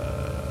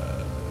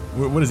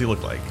 What does he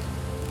look like?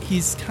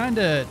 He's kind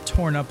of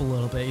torn up a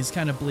little bit. He's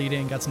kind of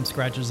bleeding, got some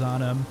scratches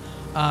on him.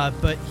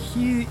 But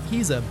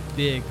he's a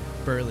big,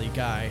 burly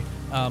guy.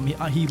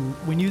 He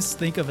when you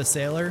think of a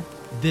sailor,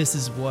 this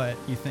is what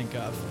you think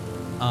of.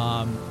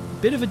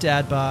 Bit of a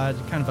dad bod,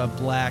 kind of a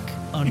black,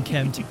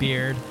 unkempt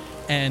beard,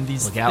 and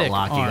these Look out, thick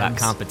Locke, you got arms.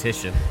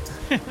 competition.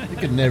 You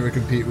could never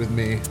compete with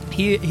me.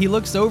 He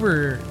looks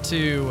over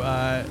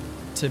to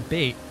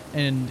Bait,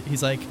 and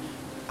he's like,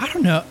 I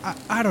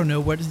don't know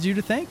what to do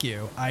to thank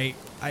you. I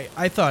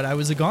thought I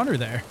was a goner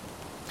there.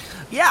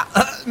 Yeah,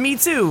 me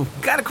too.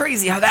 Kind of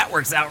crazy how that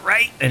works out,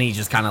 right? And he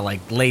just kind of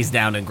like lays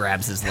down and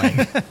grabs his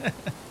leg.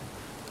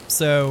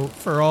 So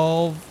for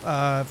all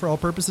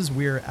purposes,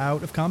 we're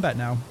out of combat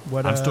now.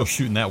 I'm still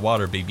shooting that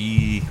water,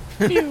 baby.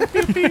 Pew,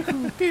 pew,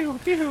 pew, pew,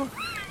 pew.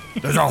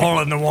 There's a hole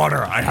in the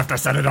water. I have to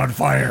set it on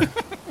fire.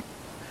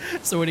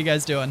 So what are you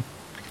guys doing?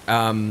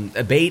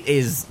 Bait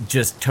is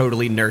just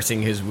totally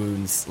nursing his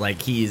wounds.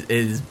 Like it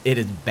is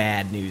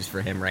bad news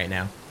for him right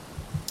now.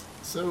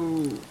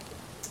 So,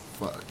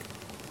 fuck.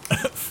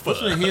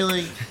 Potion of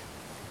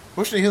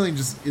healing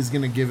just is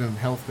gonna give him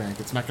health back.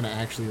 It's not gonna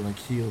actually like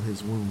heal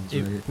his wounds,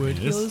 It right? would It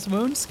heal is. his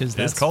wounds because It's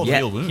that's called yeah,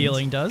 heal wounds.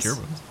 healing does. Cure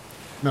wounds.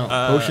 No,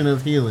 potion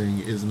of healing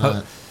is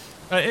not.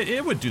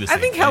 It would do the same.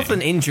 I think health thing.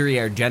 and injury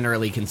are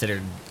generally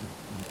considered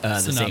the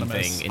same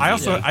Synonymous. thing. in I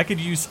also D&D.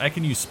 I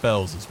can use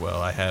spells as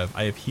well. I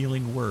have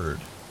healing word.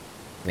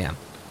 yeah.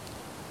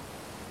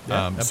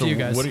 Up So to you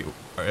guys. what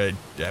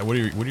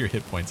are your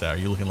hit points at? Are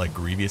you looking like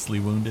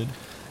grievously wounded?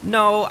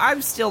 No,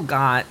 I've still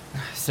got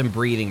some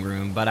breathing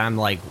room, but I'm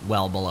like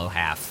well below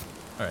half.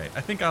 All right,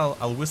 I think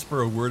I'll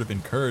whisper a word of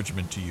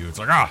encouragement to you. It's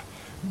like,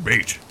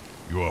 Bait,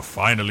 you are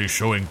finally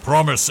showing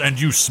promise,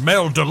 and you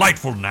smell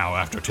delightful now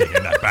after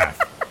taking that bath.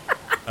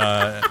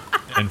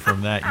 And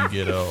from that, you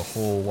get a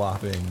whole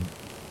whopping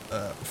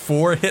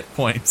 4 hit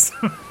points.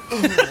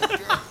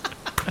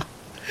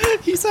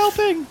 He's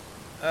helping.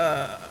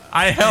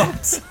 I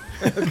helped.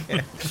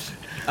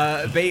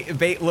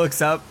 Bait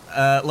looks up,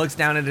 looks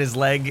down at his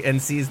leg,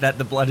 and sees that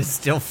the blood is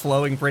still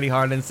flowing pretty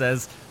hard, and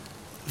says,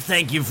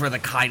 "Thank you for the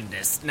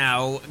kindness.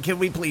 Now, can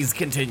we please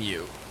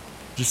continue?"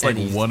 Just like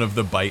And he's- one of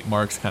the bite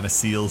marks kind of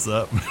seals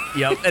up.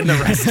 Yep, and the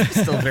rest are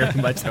still very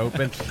much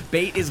open.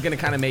 Bait is going to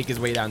kind of make his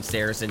way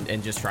downstairs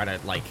and just try to,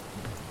 like,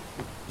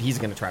 he's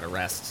going to try to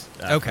rest.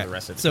 Okay. For the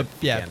rest of the So if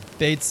he yeah, can.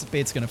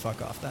 Bait's gonna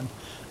fuck off then.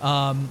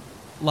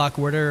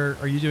 Lockwood,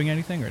 are you doing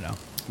anything or no?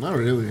 Not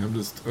really. I'm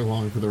just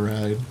along for the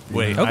ride.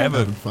 Wait, know, I have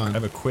having fun.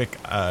 a quick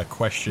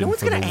question No one's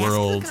for going the to ask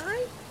world. the guy?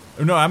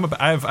 No,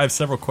 I have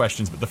several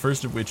questions, but the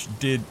first of which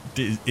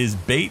is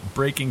Bait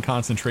breaking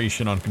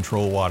concentration on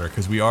control water,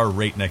 because we are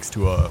right next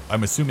to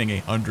I'm assuming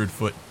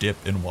 100-foot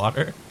dip in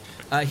water.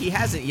 He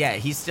hasn't yet.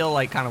 He's still,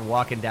 like, kind of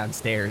walking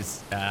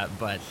downstairs,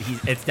 but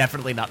it's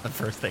definitely not the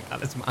first thing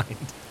on his mind.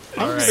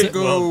 I'm All gonna right,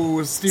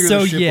 go steer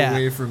so the ship yeah,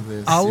 away from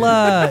this. I'll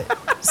yeah.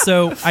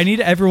 so I need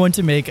everyone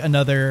to make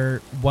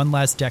one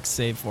last dex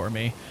save for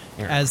me,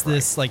 as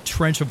this like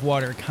trench of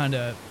water kind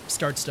of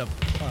starts to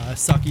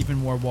suck even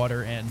more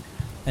water in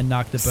and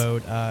knock the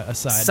boat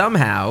aside.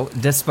 Somehow,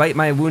 despite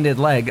my wounded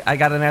leg, I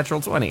got a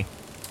natural 20.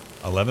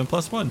 11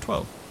 plus 1,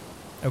 12.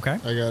 Okay. I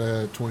got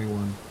a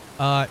 21.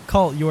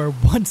 Colt, you are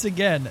once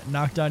again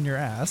knocked on your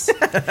ass.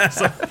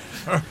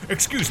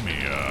 Excuse me,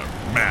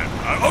 man.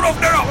 Oh,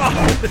 no!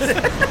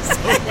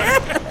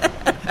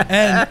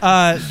 And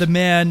the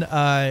man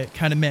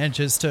kind of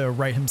manages to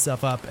right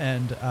himself up,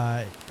 and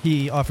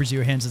he offers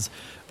you a hand. And says,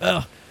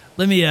 "Oh,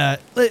 let me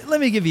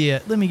give you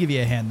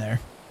a hand there."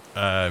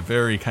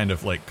 Very kind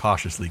of like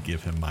cautiously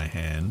give him my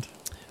hand.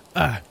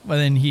 Well,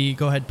 then he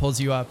pulls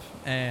you up,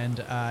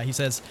 and he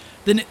says,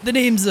 "The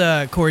name's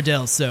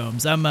Cordell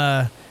Soames. I'm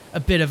a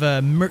bit of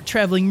a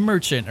traveling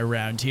merchant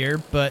around here,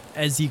 but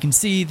as you can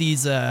see,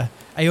 these I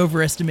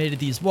overestimated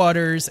these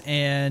waters,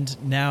 and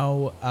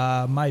now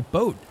my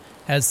boat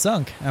has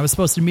sunk. I was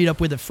supposed to meet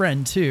up with a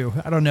friend too.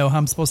 I don't know how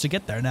I'm supposed to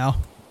get there now."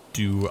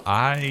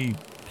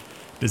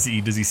 Does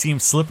he seem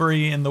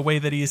slippery in the way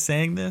that he is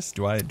saying this?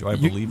 Do I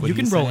believe what you he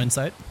can is roll saying?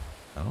 insight?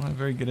 I don't have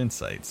very good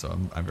insight, so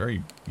I'm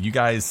very. You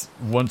guys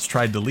once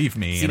tried to leave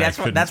me, See,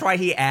 and that's why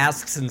he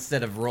asks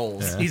instead of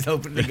rolls. Yeah. He's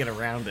hoping to get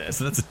around it.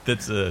 So that's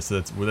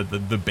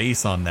the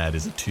base on that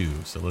is a 2.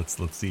 So let's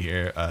see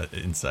here.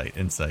 Insight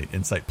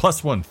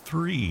 +1,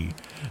 3.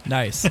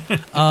 Nice.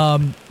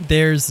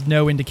 There's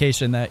no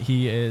indication that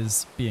he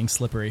is being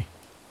slippery.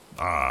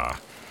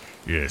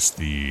 Yes,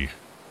 the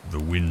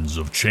winds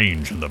of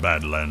change in the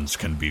Badlands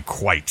can be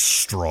quite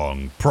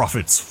strong.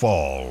 Profits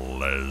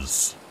fall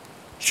as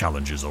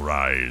challenges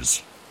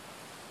arise.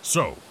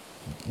 So,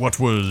 what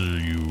were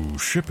you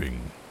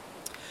shipping?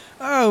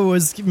 I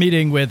was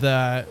meeting with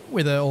an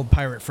old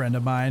pirate friend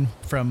of mine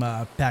from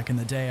back in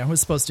the day. I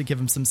was supposed to give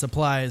him some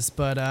supplies,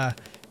 but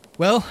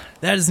well,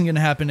 that isn't going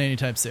to happen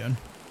anytime soon.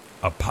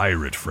 A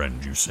pirate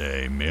friend, you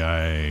say? May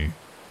I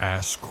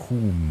ask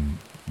whom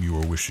you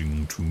are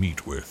wishing to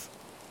meet with?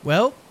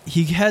 Well,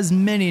 he has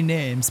many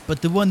names,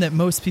 but the one that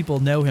most people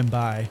know him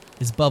by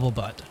is Bubble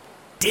Butt.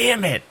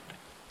 Damn it!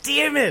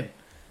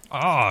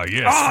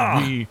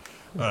 Yes, we,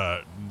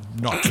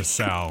 not to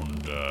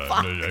sound,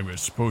 I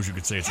suppose you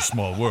could say it's a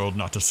small world,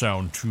 not to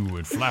sound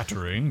too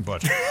flattering,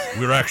 but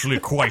we're actually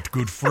quite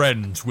good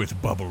friends with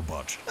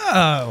Bubblebutt.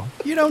 Oh,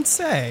 you don't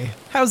say.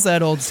 How's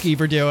that old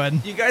skeever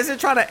doing? You guys are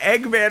trying to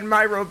Eggman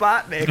my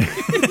Robotnik.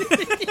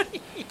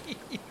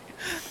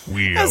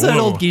 How's that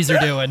old geezer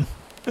doing?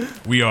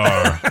 We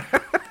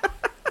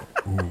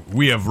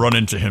have run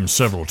into him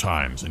several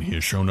times, and he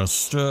has shown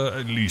us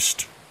at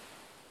least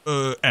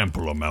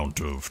ample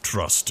amount of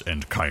trust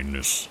and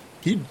kindness.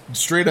 He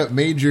straight up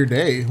made your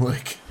day.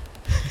 Like,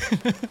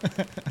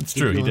 It's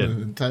true, he going on did.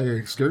 an entire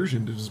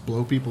excursion to just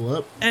blow people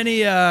up.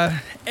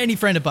 Any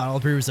friend of Bottle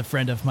Brew is a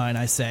friend of mine,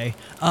 I say.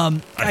 I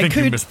think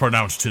you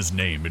mispronounced his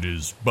name. It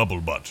is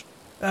Bubblebutt.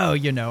 Oh,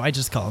 I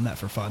just call him that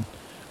for fun.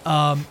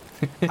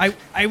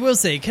 I will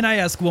say, can I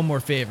ask one more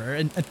favor?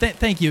 And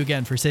thank you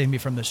again for saving me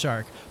from the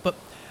shark. But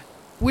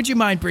would you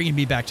mind bringing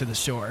me back to the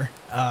shore?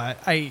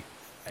 I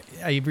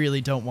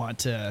really don't want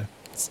to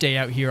stay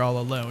out here all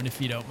alone,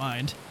 if you don't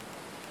mind.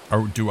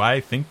 Are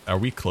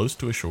we close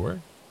to a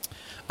shore?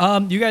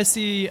 You guys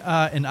see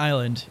an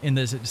island in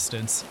the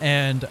distance,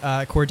 and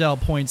Cordell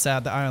points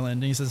out the island,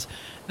 and he says,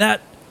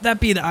 "That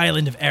be the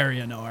island of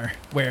Arianor,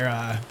 where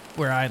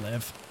I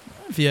live.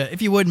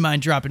 If you wouldn't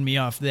mind dropping me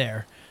off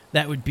there,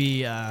 that would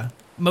be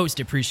most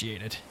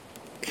appreciated."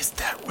 Is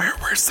that where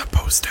we're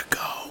supposed to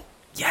go?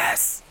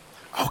 Yes.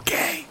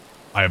 Okay.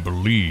 I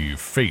believe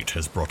fate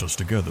has brought us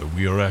together.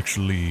 We are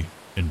actually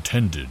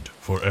intended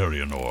for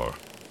Arianor.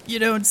 You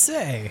don't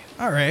say.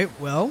 All right,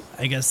 well,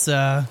 I guess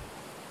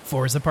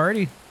four's a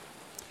party.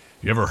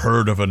 You ever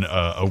heard of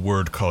a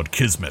word called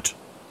kismet?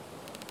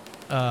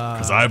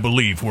 Because I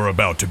believe we're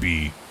about to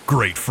be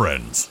great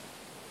friends.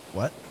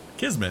 What?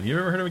 Kismet. You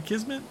ever heard of a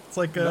kismet? It's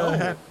like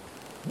No.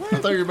 I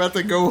thought you were about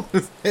to go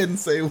ahead and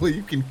say, well,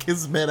 you can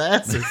kismet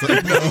ass or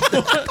something.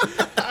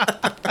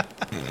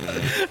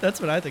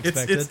 That's what I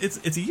expected.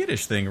 it's a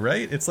Yiddish thing,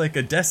 right? It's like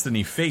a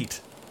destiny,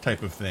 fate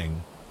type of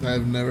thing.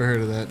 I've never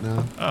heard of that,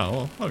 no. Oh,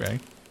 well, okay.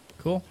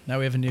 Cool. Now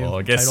we have a new Well,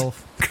 I guess title.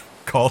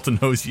 Carlton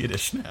knows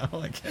Yiddish now,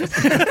 I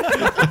guess.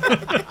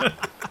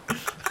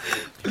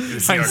 You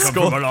see, I come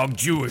from a long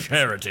Jewish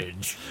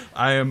heritage.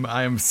 I am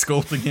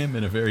sculpting him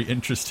in a very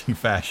interesting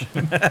fashion.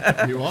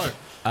 You are.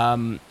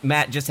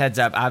 Matt, just heads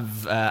up.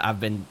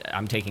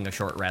 I'm taking a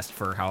short rest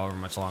for however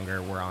much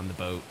longer we're on the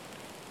boat.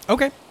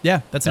 Okay.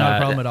 Yeah, that's not a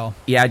problem at all.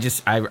 Yeah,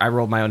 I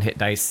rolled my own hit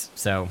dice,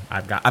 so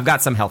I've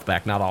got some health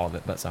back. Not all of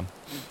it, but some.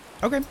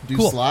 Okay. Do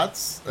cool.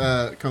 slots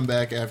come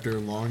back after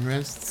long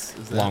rests?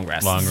 Is that... Long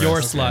rest. Long rest. Your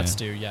Okay. slots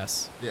do,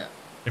 yes. Yeah.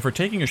 If we're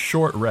taking a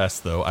short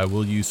rest, though, I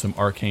will use some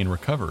arcane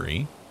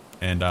recovery,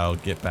 and I'll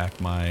get back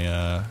my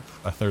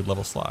a third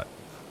level slot.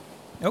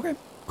 Okay.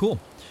 Cool.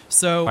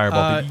 So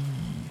Fireball.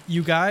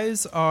 you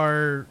guys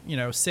are,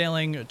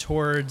 sailing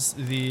towards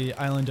the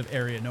island of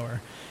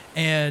Arianor.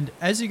 And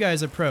as you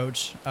guys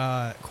approach,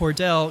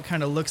 Cordell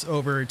kind of looks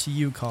over to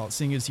you, Colt,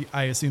 seeing as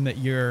I assume that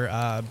you're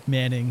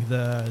manning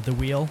the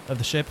wheel of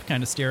the ship,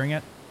 kind of steering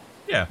it.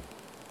 Yeah.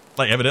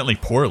 Like, evidently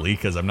poorly,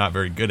 because I'm not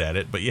very good at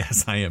it, but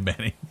yes, I am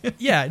banning.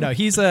 Yeah, no,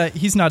 he's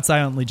not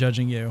silently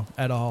judging you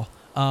at all.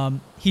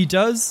 He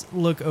does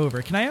look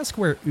over. Can I ask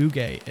where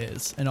Uge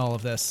is in all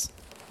of this?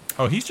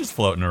 Oh, he's just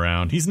floating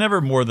around. He's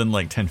never more than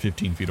like 10,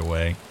 15 feet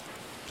away.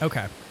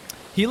 Okay.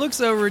 He looks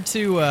over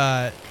to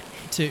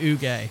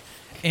Uge,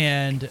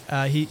 and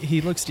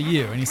he looks to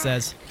you, and he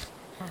says,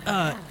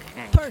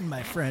 pardon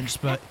my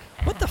French, but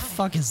what the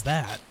fuck is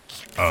that?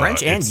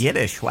 French and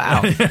Yiddish.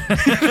 Wow.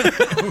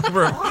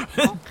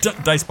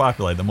 Dice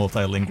Populi, the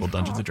multilingual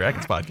Dungeons &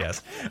 Dragons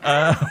podcast.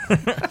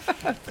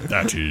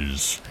 That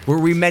is Where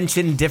we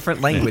mention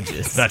different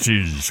languages. that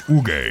is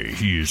Uge.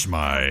 He is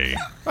my,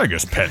 I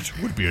guess, pet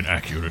would be an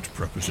accurate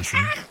preposition.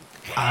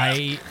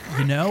 I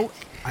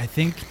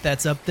think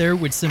that's up there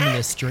with some of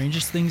the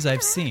strangest things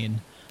I've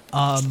seen.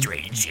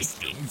 Strangest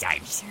things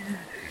I've seen.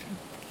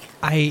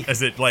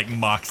 As it, like,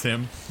 mocks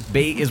him.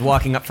 Bait is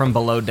walking up from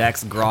below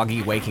decks,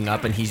 groggy, waking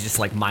up, and he's just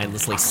like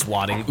mindlessly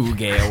swatting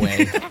Uge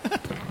away.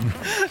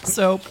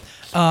 So,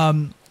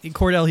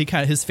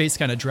 Cordell, his face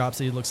kind of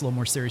drops, and he looks a little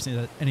more serious,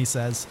 and he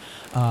says,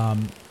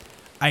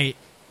 I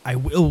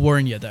will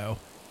warn you though,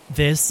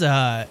 this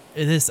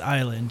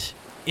island,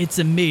 it's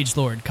a mage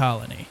lord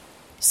colony.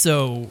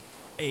 So,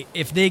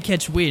 if they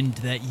catch wind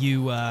that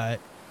you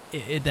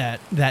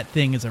that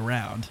thing is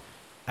around,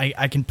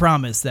 I can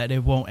promise that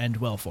it won't end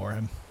well for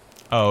him.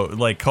 Oh,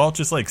 like, Colt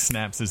just, like,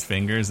 snaps his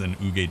fingers and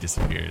Uge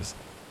disappears.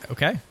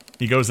 Okay.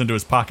 He goes into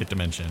his pocket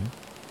dimension.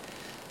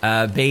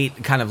 Bait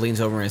kind of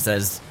leans over and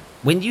says,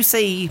 when you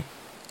say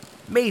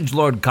Mage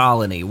Lord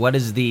Colony, what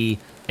is the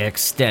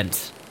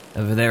extent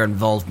of their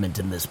involvement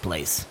in this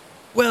place?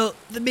 Well,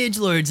 the mage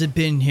lords have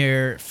been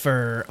here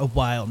for a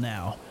while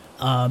now.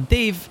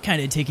 They've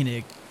kind of taken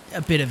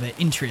a bit of an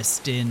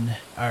interest in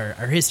our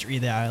history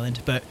of the island,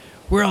 but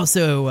we're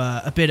also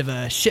a bit of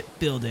a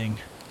shipbuilding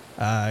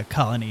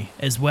colony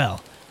as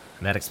well.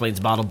 That explains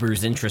Bottle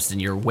Brew's interest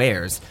in your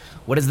wares.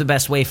 What is the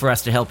best way for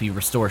us to help you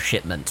restore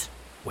shipment?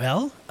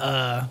 Well,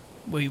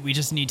 we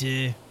just need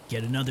to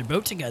get another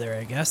boat together,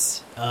 I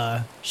guess.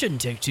 Shouldn't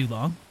take too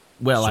long,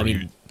 Well, So I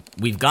mean,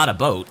 we've got a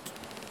boat.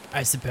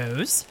 I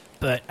suppose.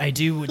 But I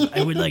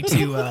would like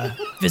to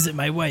visit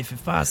my wife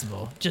if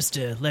possible, just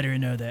to let her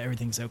know that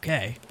everything's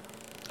okay.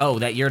 Oh,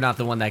 that you're not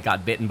the one that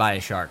got bitten by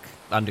a shark.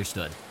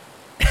 Understood.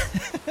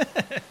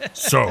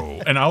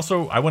 So, And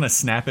also, I want to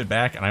snap it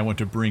back, and I want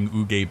to bring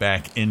Uge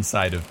back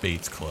inside of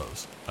Bait's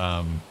clothes.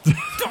 Oh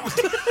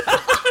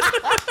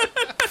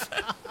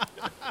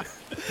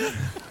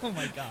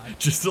my god.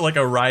 Just like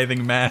a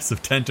writhing mass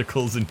of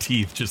tentacles and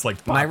teeth, just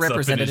like My pops up in his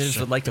representatives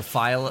shirt. would like to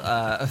file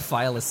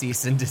a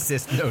cease and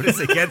desist notice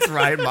against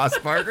Ryan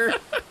Mossbarger.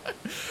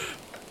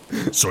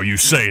 so you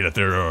say that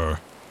there are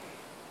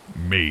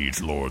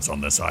mage lords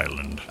on this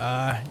island.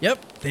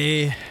 Yep,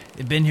 they've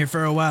been here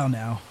for a while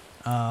now.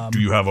 Do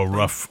you have a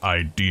rough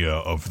idea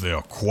of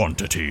their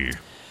quantity?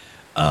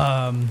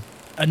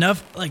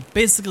 Enough, like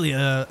basically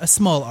a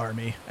small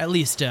army, at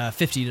least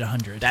 50 to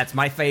 100. That's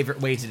my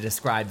favorite way to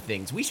describe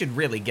things. We should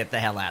really get the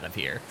hell out of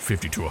here.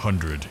 50 to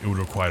 100. It would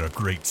require a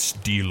great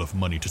deal of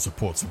money to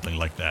support something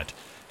like that.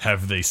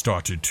 Have they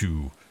started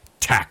to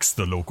tax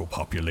the local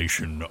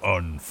population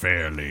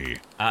unfairly?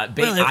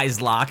 Bait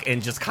eyes lock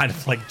and just kind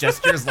of like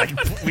gestures like,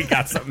 we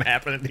got something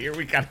happening here.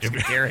 We got to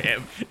take care of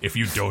him. If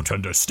you don't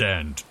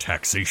understand,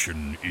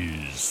 taxation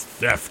is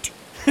theft.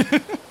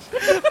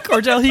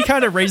 Cordell, he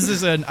kind of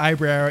raises an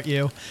eyebrow at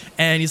you,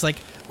 and he's like,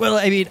 well,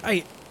 I mean,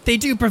 they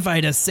do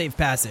provide us safe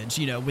passage,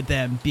 with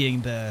them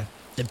being the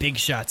big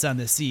shots on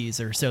the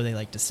seas, or so they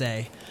like to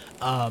say.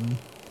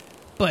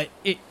 But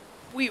they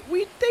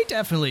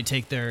definitely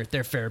take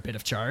their fair bit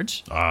of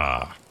charge.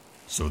 Ah,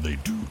 so they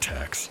do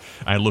tax.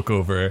 I look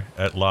over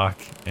at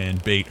Locke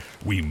and Bait.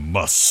 We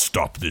must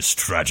stop this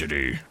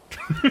tragedy.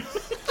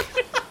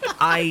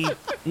 I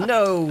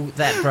know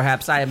that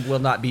perhaps I will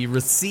not be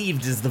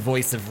received as the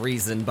voice of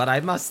reason, but I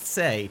must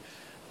say,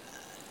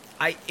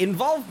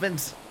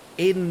 involvement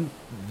in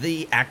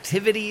the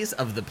activities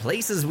of the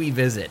places we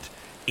visit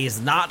is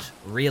not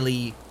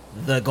really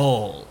the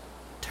goal.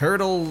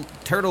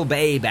 Turtle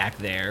Bay back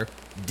there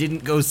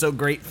didn't go so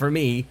great for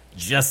me,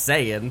 just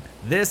saying.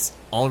 This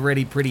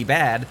already pretty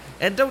bad,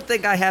 and don't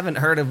think I haven't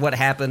heard of what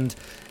happened.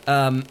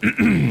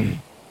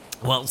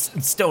 Well,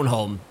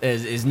 Stoneholm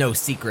is no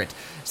secret,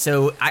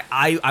 so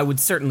I would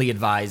certainly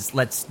advise,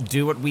 let's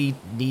do what we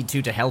need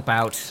to help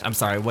out. I'm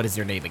sorry, what is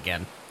your name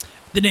again?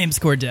 The name's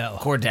Cordell.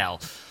 Cordell.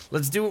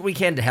 Let's do what we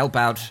can to help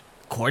out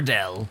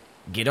Cordell,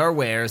 get our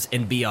wares,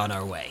 and be on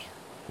our way.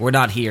 We're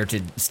not here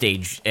to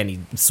stage any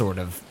sort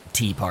of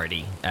tea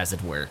party, as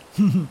it were.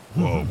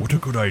 Whoa, what a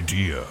good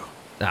idea.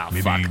 Oh,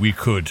 Maybe fuck. we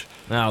could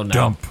Oh,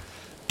 no.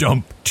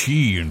 dump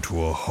tea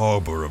into a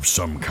harbor of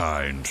some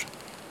kind.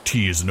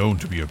 Tea is known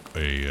to be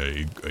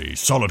a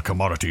solid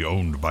commodity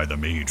owned by the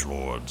mage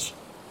lords.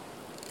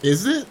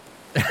 Is it?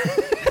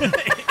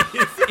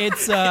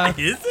 It's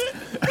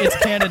it's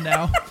canon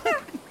now.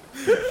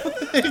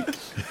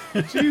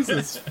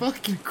 Jesus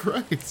fucking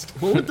Christ.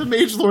 What would the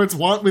mage lords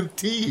want with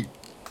tea?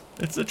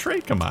 It's a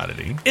trade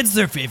commodity. It's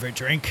their favorite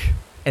drink.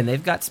 And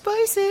they've got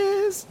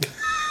spices.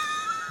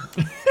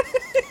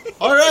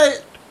 All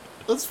right,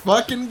 let's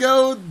fucking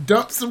go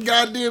dump some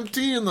goddamn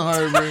tea in the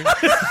harbor.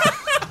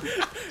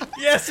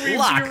 Yes, we've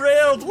Locke,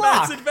 derailed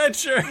Matt's Locke.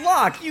 adventure.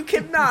 Locke, you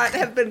cannot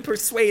have been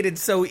persuaded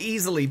so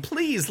easily.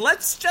 Please,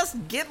 let's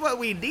just get what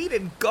we need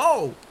and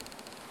go.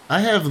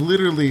 I have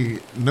literally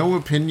no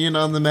opinion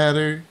on the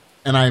matter,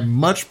 and I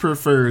much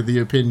prefer the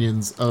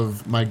opinions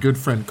of my good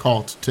friend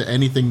Colt to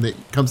anything that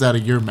comes out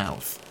of your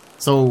mouth.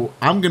 So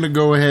I'm going to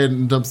go ahead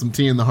and dump some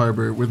tea in the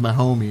harbor with my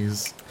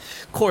homies.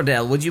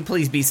 Cordell, would you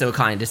please be so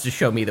kind as to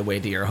show me the way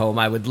to your home?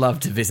 I would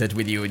love to visit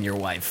with you and your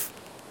wife.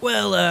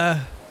 Well,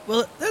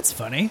 that's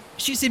funny.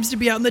 She seems to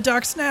be out in the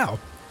docks now.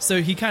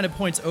 So he kind of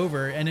points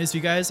over, and as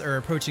you guys are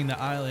approaching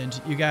the island,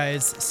 you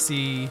guys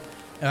see,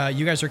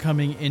 you guys are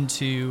coming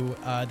into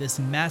this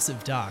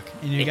massive dock,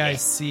 and you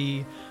guys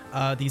see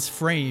these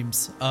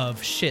frames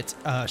of ships,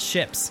 not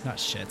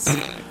shits.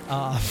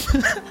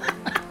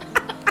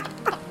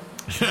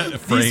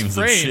 Frames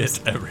of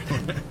shit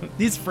everywhere.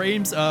 These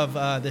frames of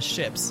the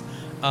ships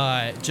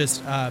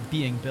just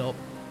being built.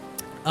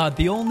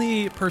 The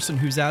only person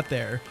who's out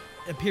there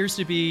appears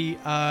to be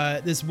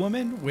this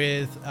woman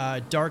with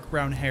dark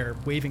brown hair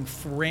waving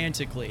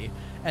frantically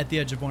at the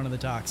edge of one of the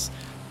docks.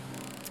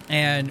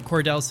 And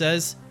Cordell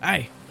says,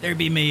 "Hi, there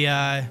be me,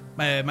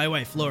 my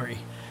wife, Lori."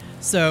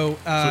 So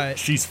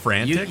she's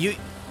frantic? You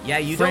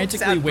don't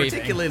Frantically sound waving.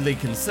 particularly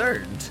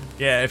concerned.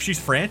 Yeah, if she's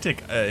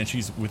frantic and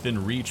she's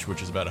within reach,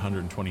 which is about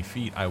 120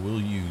 feet, I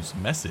will use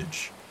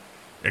message.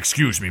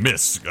 Excuse me,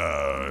 miss.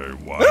 Why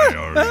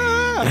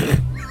are you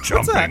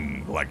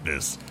jumping like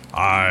this?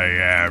 I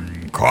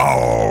am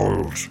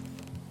called.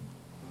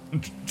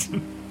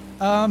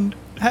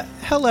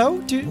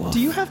 hello, do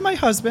you have my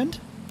husband?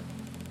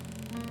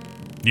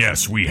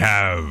 Yes, we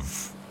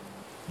have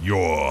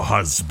your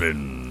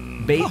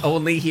husband. Bait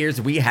only hears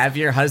 "we have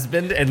your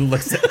husband" and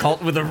looks at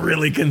Colt with a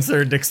really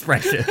concerned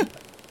expression.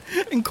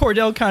 And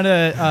Cordell kind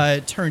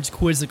of turns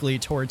quizzically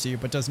towards you,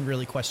 but doesn't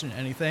really question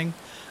anything.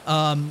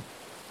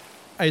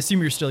 I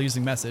assume you're still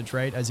using message,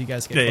 right? As you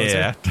guys get closer.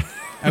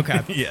 Yeah.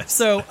 Okay. Yes.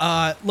 So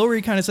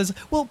Lori kind of says,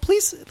 "Well,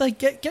 please,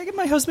 get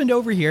my husband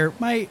over here.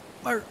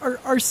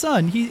 Our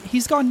son,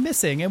 he's gone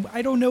missing, and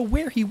I don't know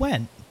where he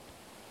went."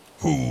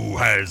 Who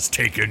has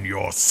taken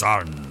your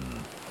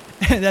son?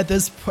 And at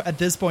this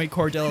point,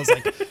 Cordell is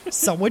like,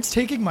 "Someone's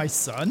taking my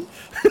son."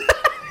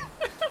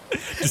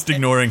 Just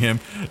ignoring him,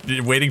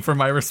 waiting for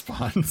my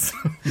response.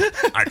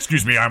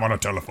 Excuse me, I'm on a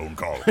telephone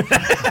call.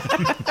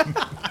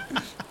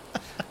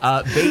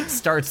 Bait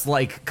starts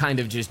kind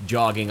of just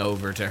jogging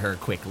over to her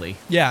quickly.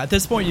 Yeah, at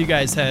this point, you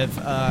guys have,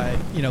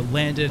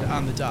 landed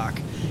on the dock,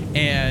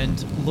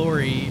 and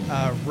Lori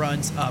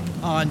runs up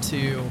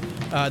onto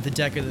the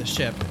deck of the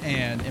ship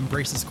and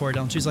embraces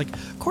Cordell. And she's like,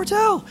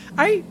 "Cordell,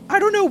 I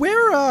don't know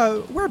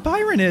where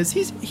Byron is.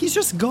 He's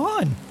just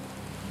gone."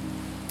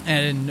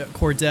 And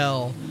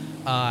Cordell,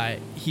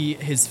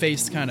 his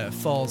face kind of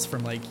falls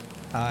from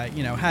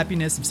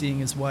happiness of seeing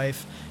his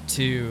wife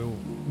to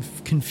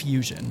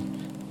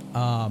confusion.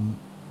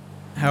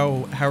 How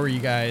are you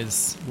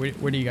guys?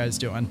 What are you guys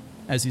doing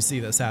as you see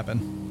this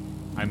happen?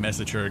 I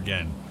message her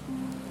again.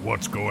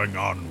 What's going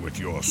on with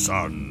your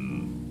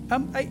son?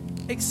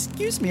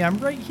 Excuse me, I'm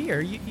right here.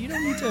 You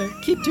don't need to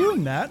keep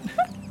doing that.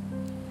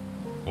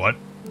 What?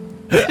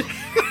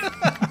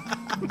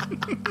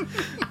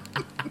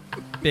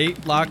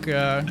 Bait, Locke,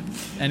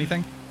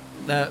 anything?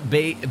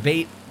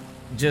 Bait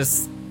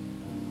just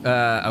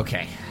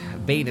okay.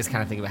 Bait is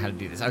kind of thinking about how to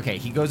do this. Okay,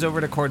 he goes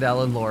over to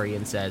Cordell and Lori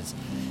and says,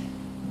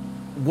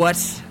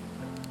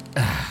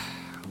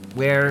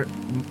 where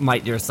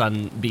might your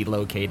son be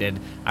located?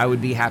 I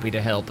would be happy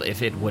to help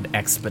if it would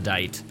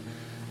expedite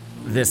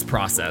this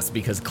process,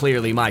 because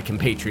clearly my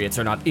compatriots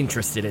are not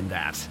interested in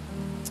that.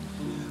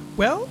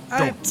 Well,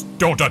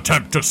 Don't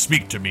attempt to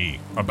speak to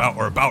me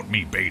about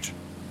me, Bait.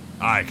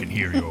 I can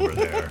hear you over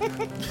there.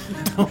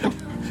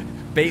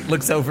 Bait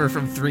looks over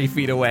from 3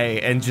 feet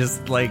away and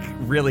just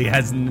really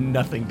has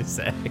nothing to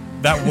say.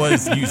 That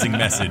was using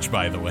message,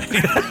 by the way.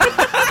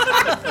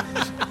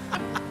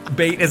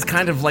 Bait is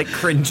kind of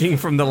cringing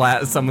from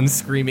someone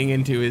screaming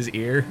into his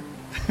ear.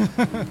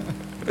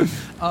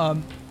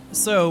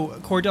 So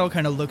Cordell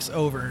kind of looks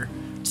over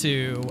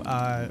to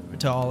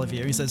all of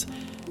you. He says,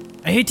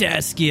 "I hate to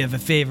ask you of a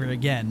favor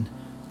again,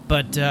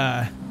 but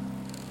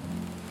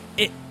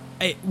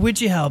would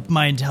you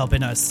mind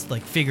helping us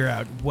figure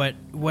out what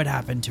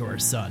happened to our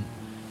son?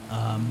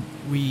 I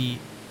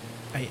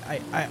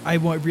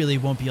really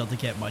won't be able to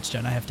get much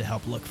done. I have to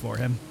help look for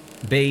him."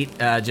 Bait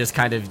just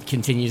kind of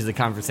continues the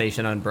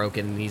conversation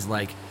unbroken, and he's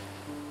like,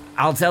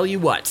 "I'll tell you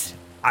what.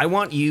 I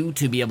want you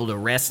to be able to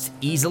rest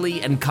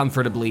easily and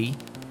comfortably.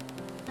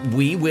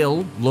 We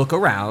will look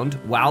around.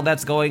 While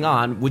that's going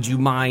on, would you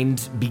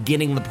mind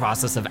beginning the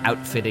process of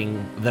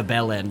outfitting the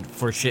Bell End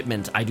for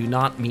shipment? I do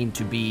not mean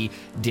to be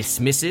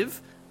dismissive.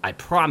 I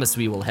promise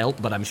we will help,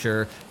 but I'm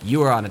sure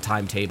you are on a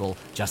timetable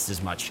just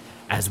as much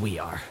as we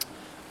are."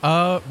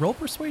 Roll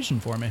persuasion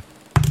for me.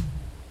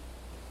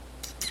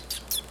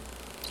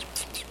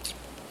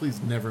 Please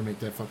never make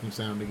that fucking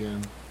sound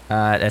again.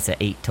 That's an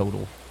 8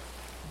 total.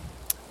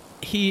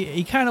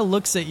 He kind of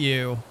looks at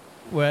you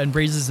and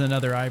raises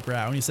another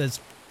eyebrow, and he says,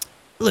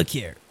 "Look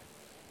here,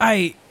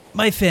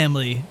 my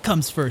family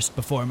comes first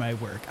before my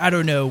work. I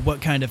don't know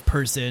what kind of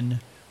person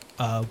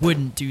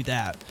wouldn't do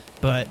that,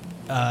 but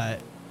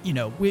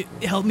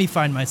help me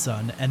find my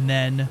son, and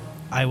then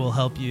I will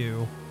help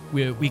you.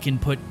 We can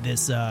put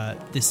this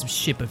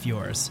ship of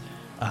yours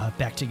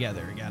back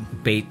together again."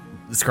 Bait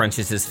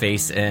scrunches his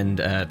face and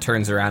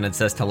turns around and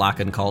says to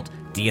Lockencult,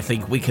 "Do you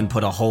think we can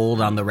put a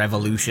hold on the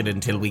revolution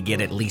until we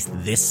get at least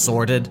this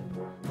sorted?"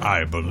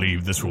 I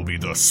believe this will be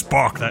the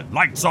spark that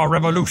lights our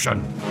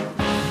revolution.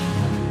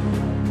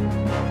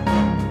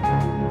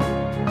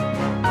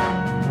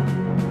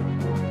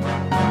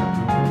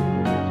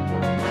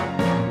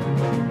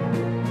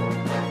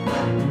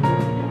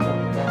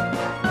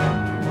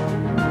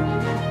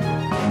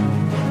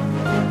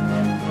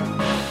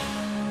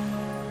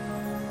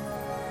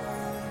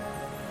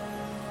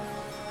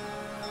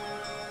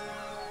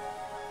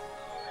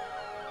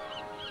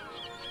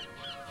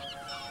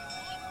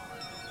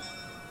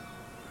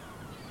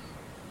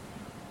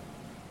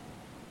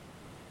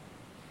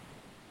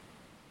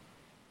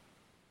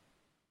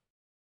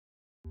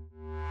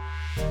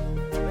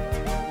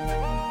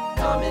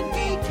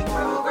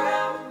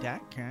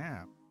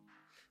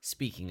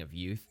 Speaking of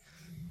youth.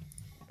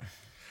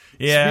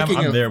 Yeah,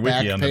 Speaking I'm of there with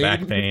back you on the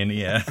back pain.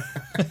 Yeah.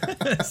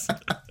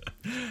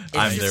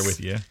 I'm there with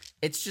you.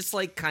 It's just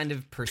like kind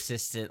of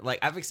persistent. Like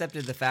I've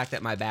accepted the fact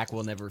that my back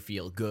will never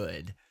feel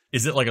good.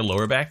 Is it like a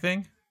lower back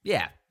thing?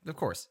 Yeah, of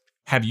course.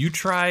 Have you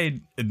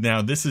tried?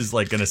 Now, this is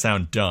like going to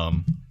sound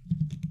dumb,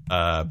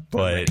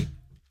 but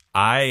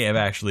I have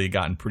actually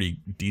gotten pretty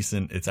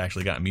decent. It's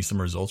actually gotten me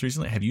some results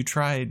recently. Have you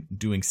tried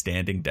doing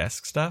standing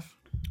desk stuff?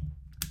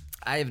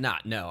 I have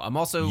not. No, I'm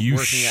also You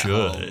working at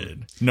home.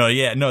 should.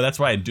 No, that's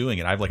why I'm doing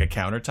it. I have like a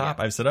countertop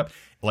I've set up.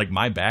 Like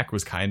my back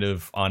was kind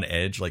of on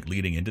edge, like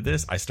leading into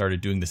this. I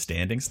started doing the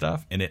standing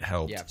stuff, and it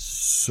helped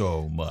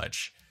so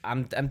much.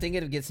 I'm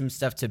thinking of getting some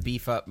stuff to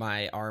beef up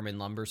my arm and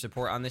lumbar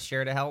support on this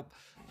chair to help.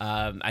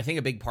 I think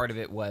a big part of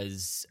it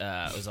was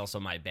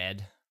also my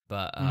bed,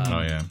 but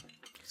Oh yeah.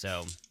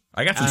 So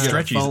I got some You get a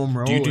stretchies. foam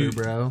roller, do you do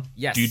bro.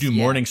 yes, do you do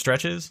yeah. morning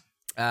stretches?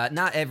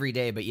 Not every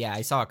day, but yeah,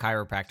 I saw a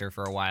chiropractor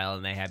for a while,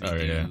 and they had me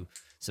do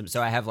some.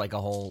 So I have like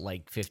a whole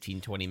like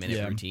 15-20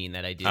 minute routine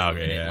that I do. Oh, and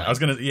okay, it, yeah. like, I was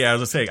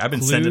gonna say I've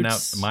been sending out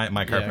glutes.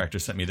 my chiropractor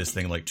sent me this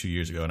thing like 2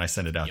 years ago, and I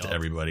sent it out to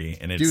everybody,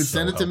 and it's Dude, so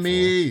send it to helpful.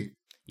 me.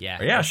 yeah,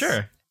 Oh, yeah, it's-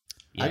 sure.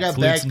 yeah, I got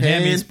Glutes back and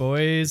pain. hammies,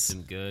 boys.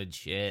 some good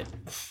shit.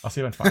 I'll see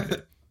if I can find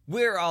it.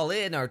 We're all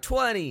in our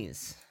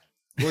 20s.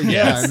 Well,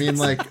 yeah, I mean,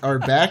 like, our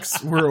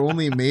backs were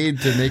only made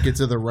to make it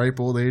to the ripe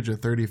old age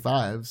of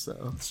 35,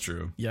 so. It's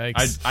true.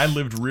 Yikes. I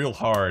lived real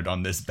hard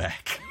on this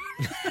back.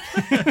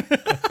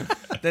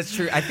 That's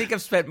true. I think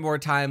I've spent more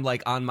time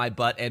like on my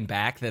butt and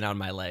back than on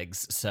my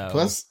legs. So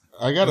Plus,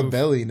 I got a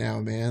belly now,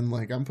 man.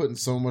 Like, I'm putting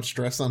so much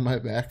stress on my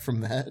back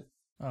from that.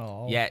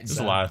 Oh, yeah, There's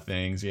a lot of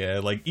things, yeah.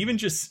 Like even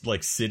just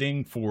like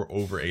sitting for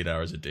over 8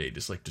 hours a day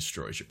just like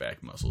destroys your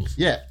back muscles.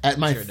 Yeah, at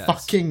my Sure does.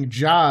 fucking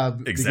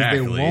job. Exactly,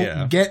 Because they won't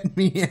yeah. get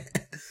me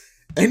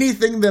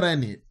anything that I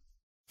need.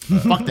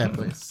 Fuck that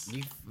place.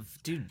 you,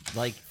 dude,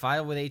 like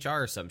file with HR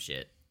or some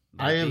shit.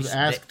 Like, I they have should-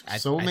 asked I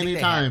so think many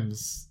they have-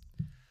 times,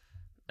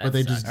 that but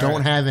they sucks. just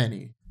don't have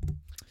any.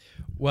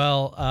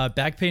 Well,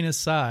 back pain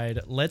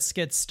aside, let's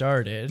get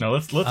started. Now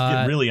let's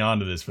get really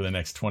onto this for the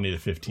next 20 to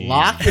 15.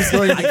 Locke is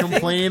going to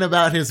complain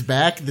about his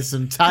back this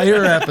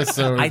entire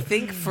episode. I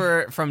think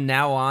from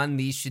now on,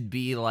 these should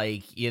be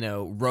like,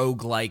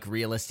 rogue-like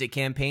realistic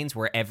campaigns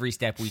where every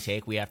step we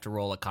take, we have to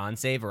roll a con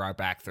save or our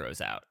back throws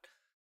out.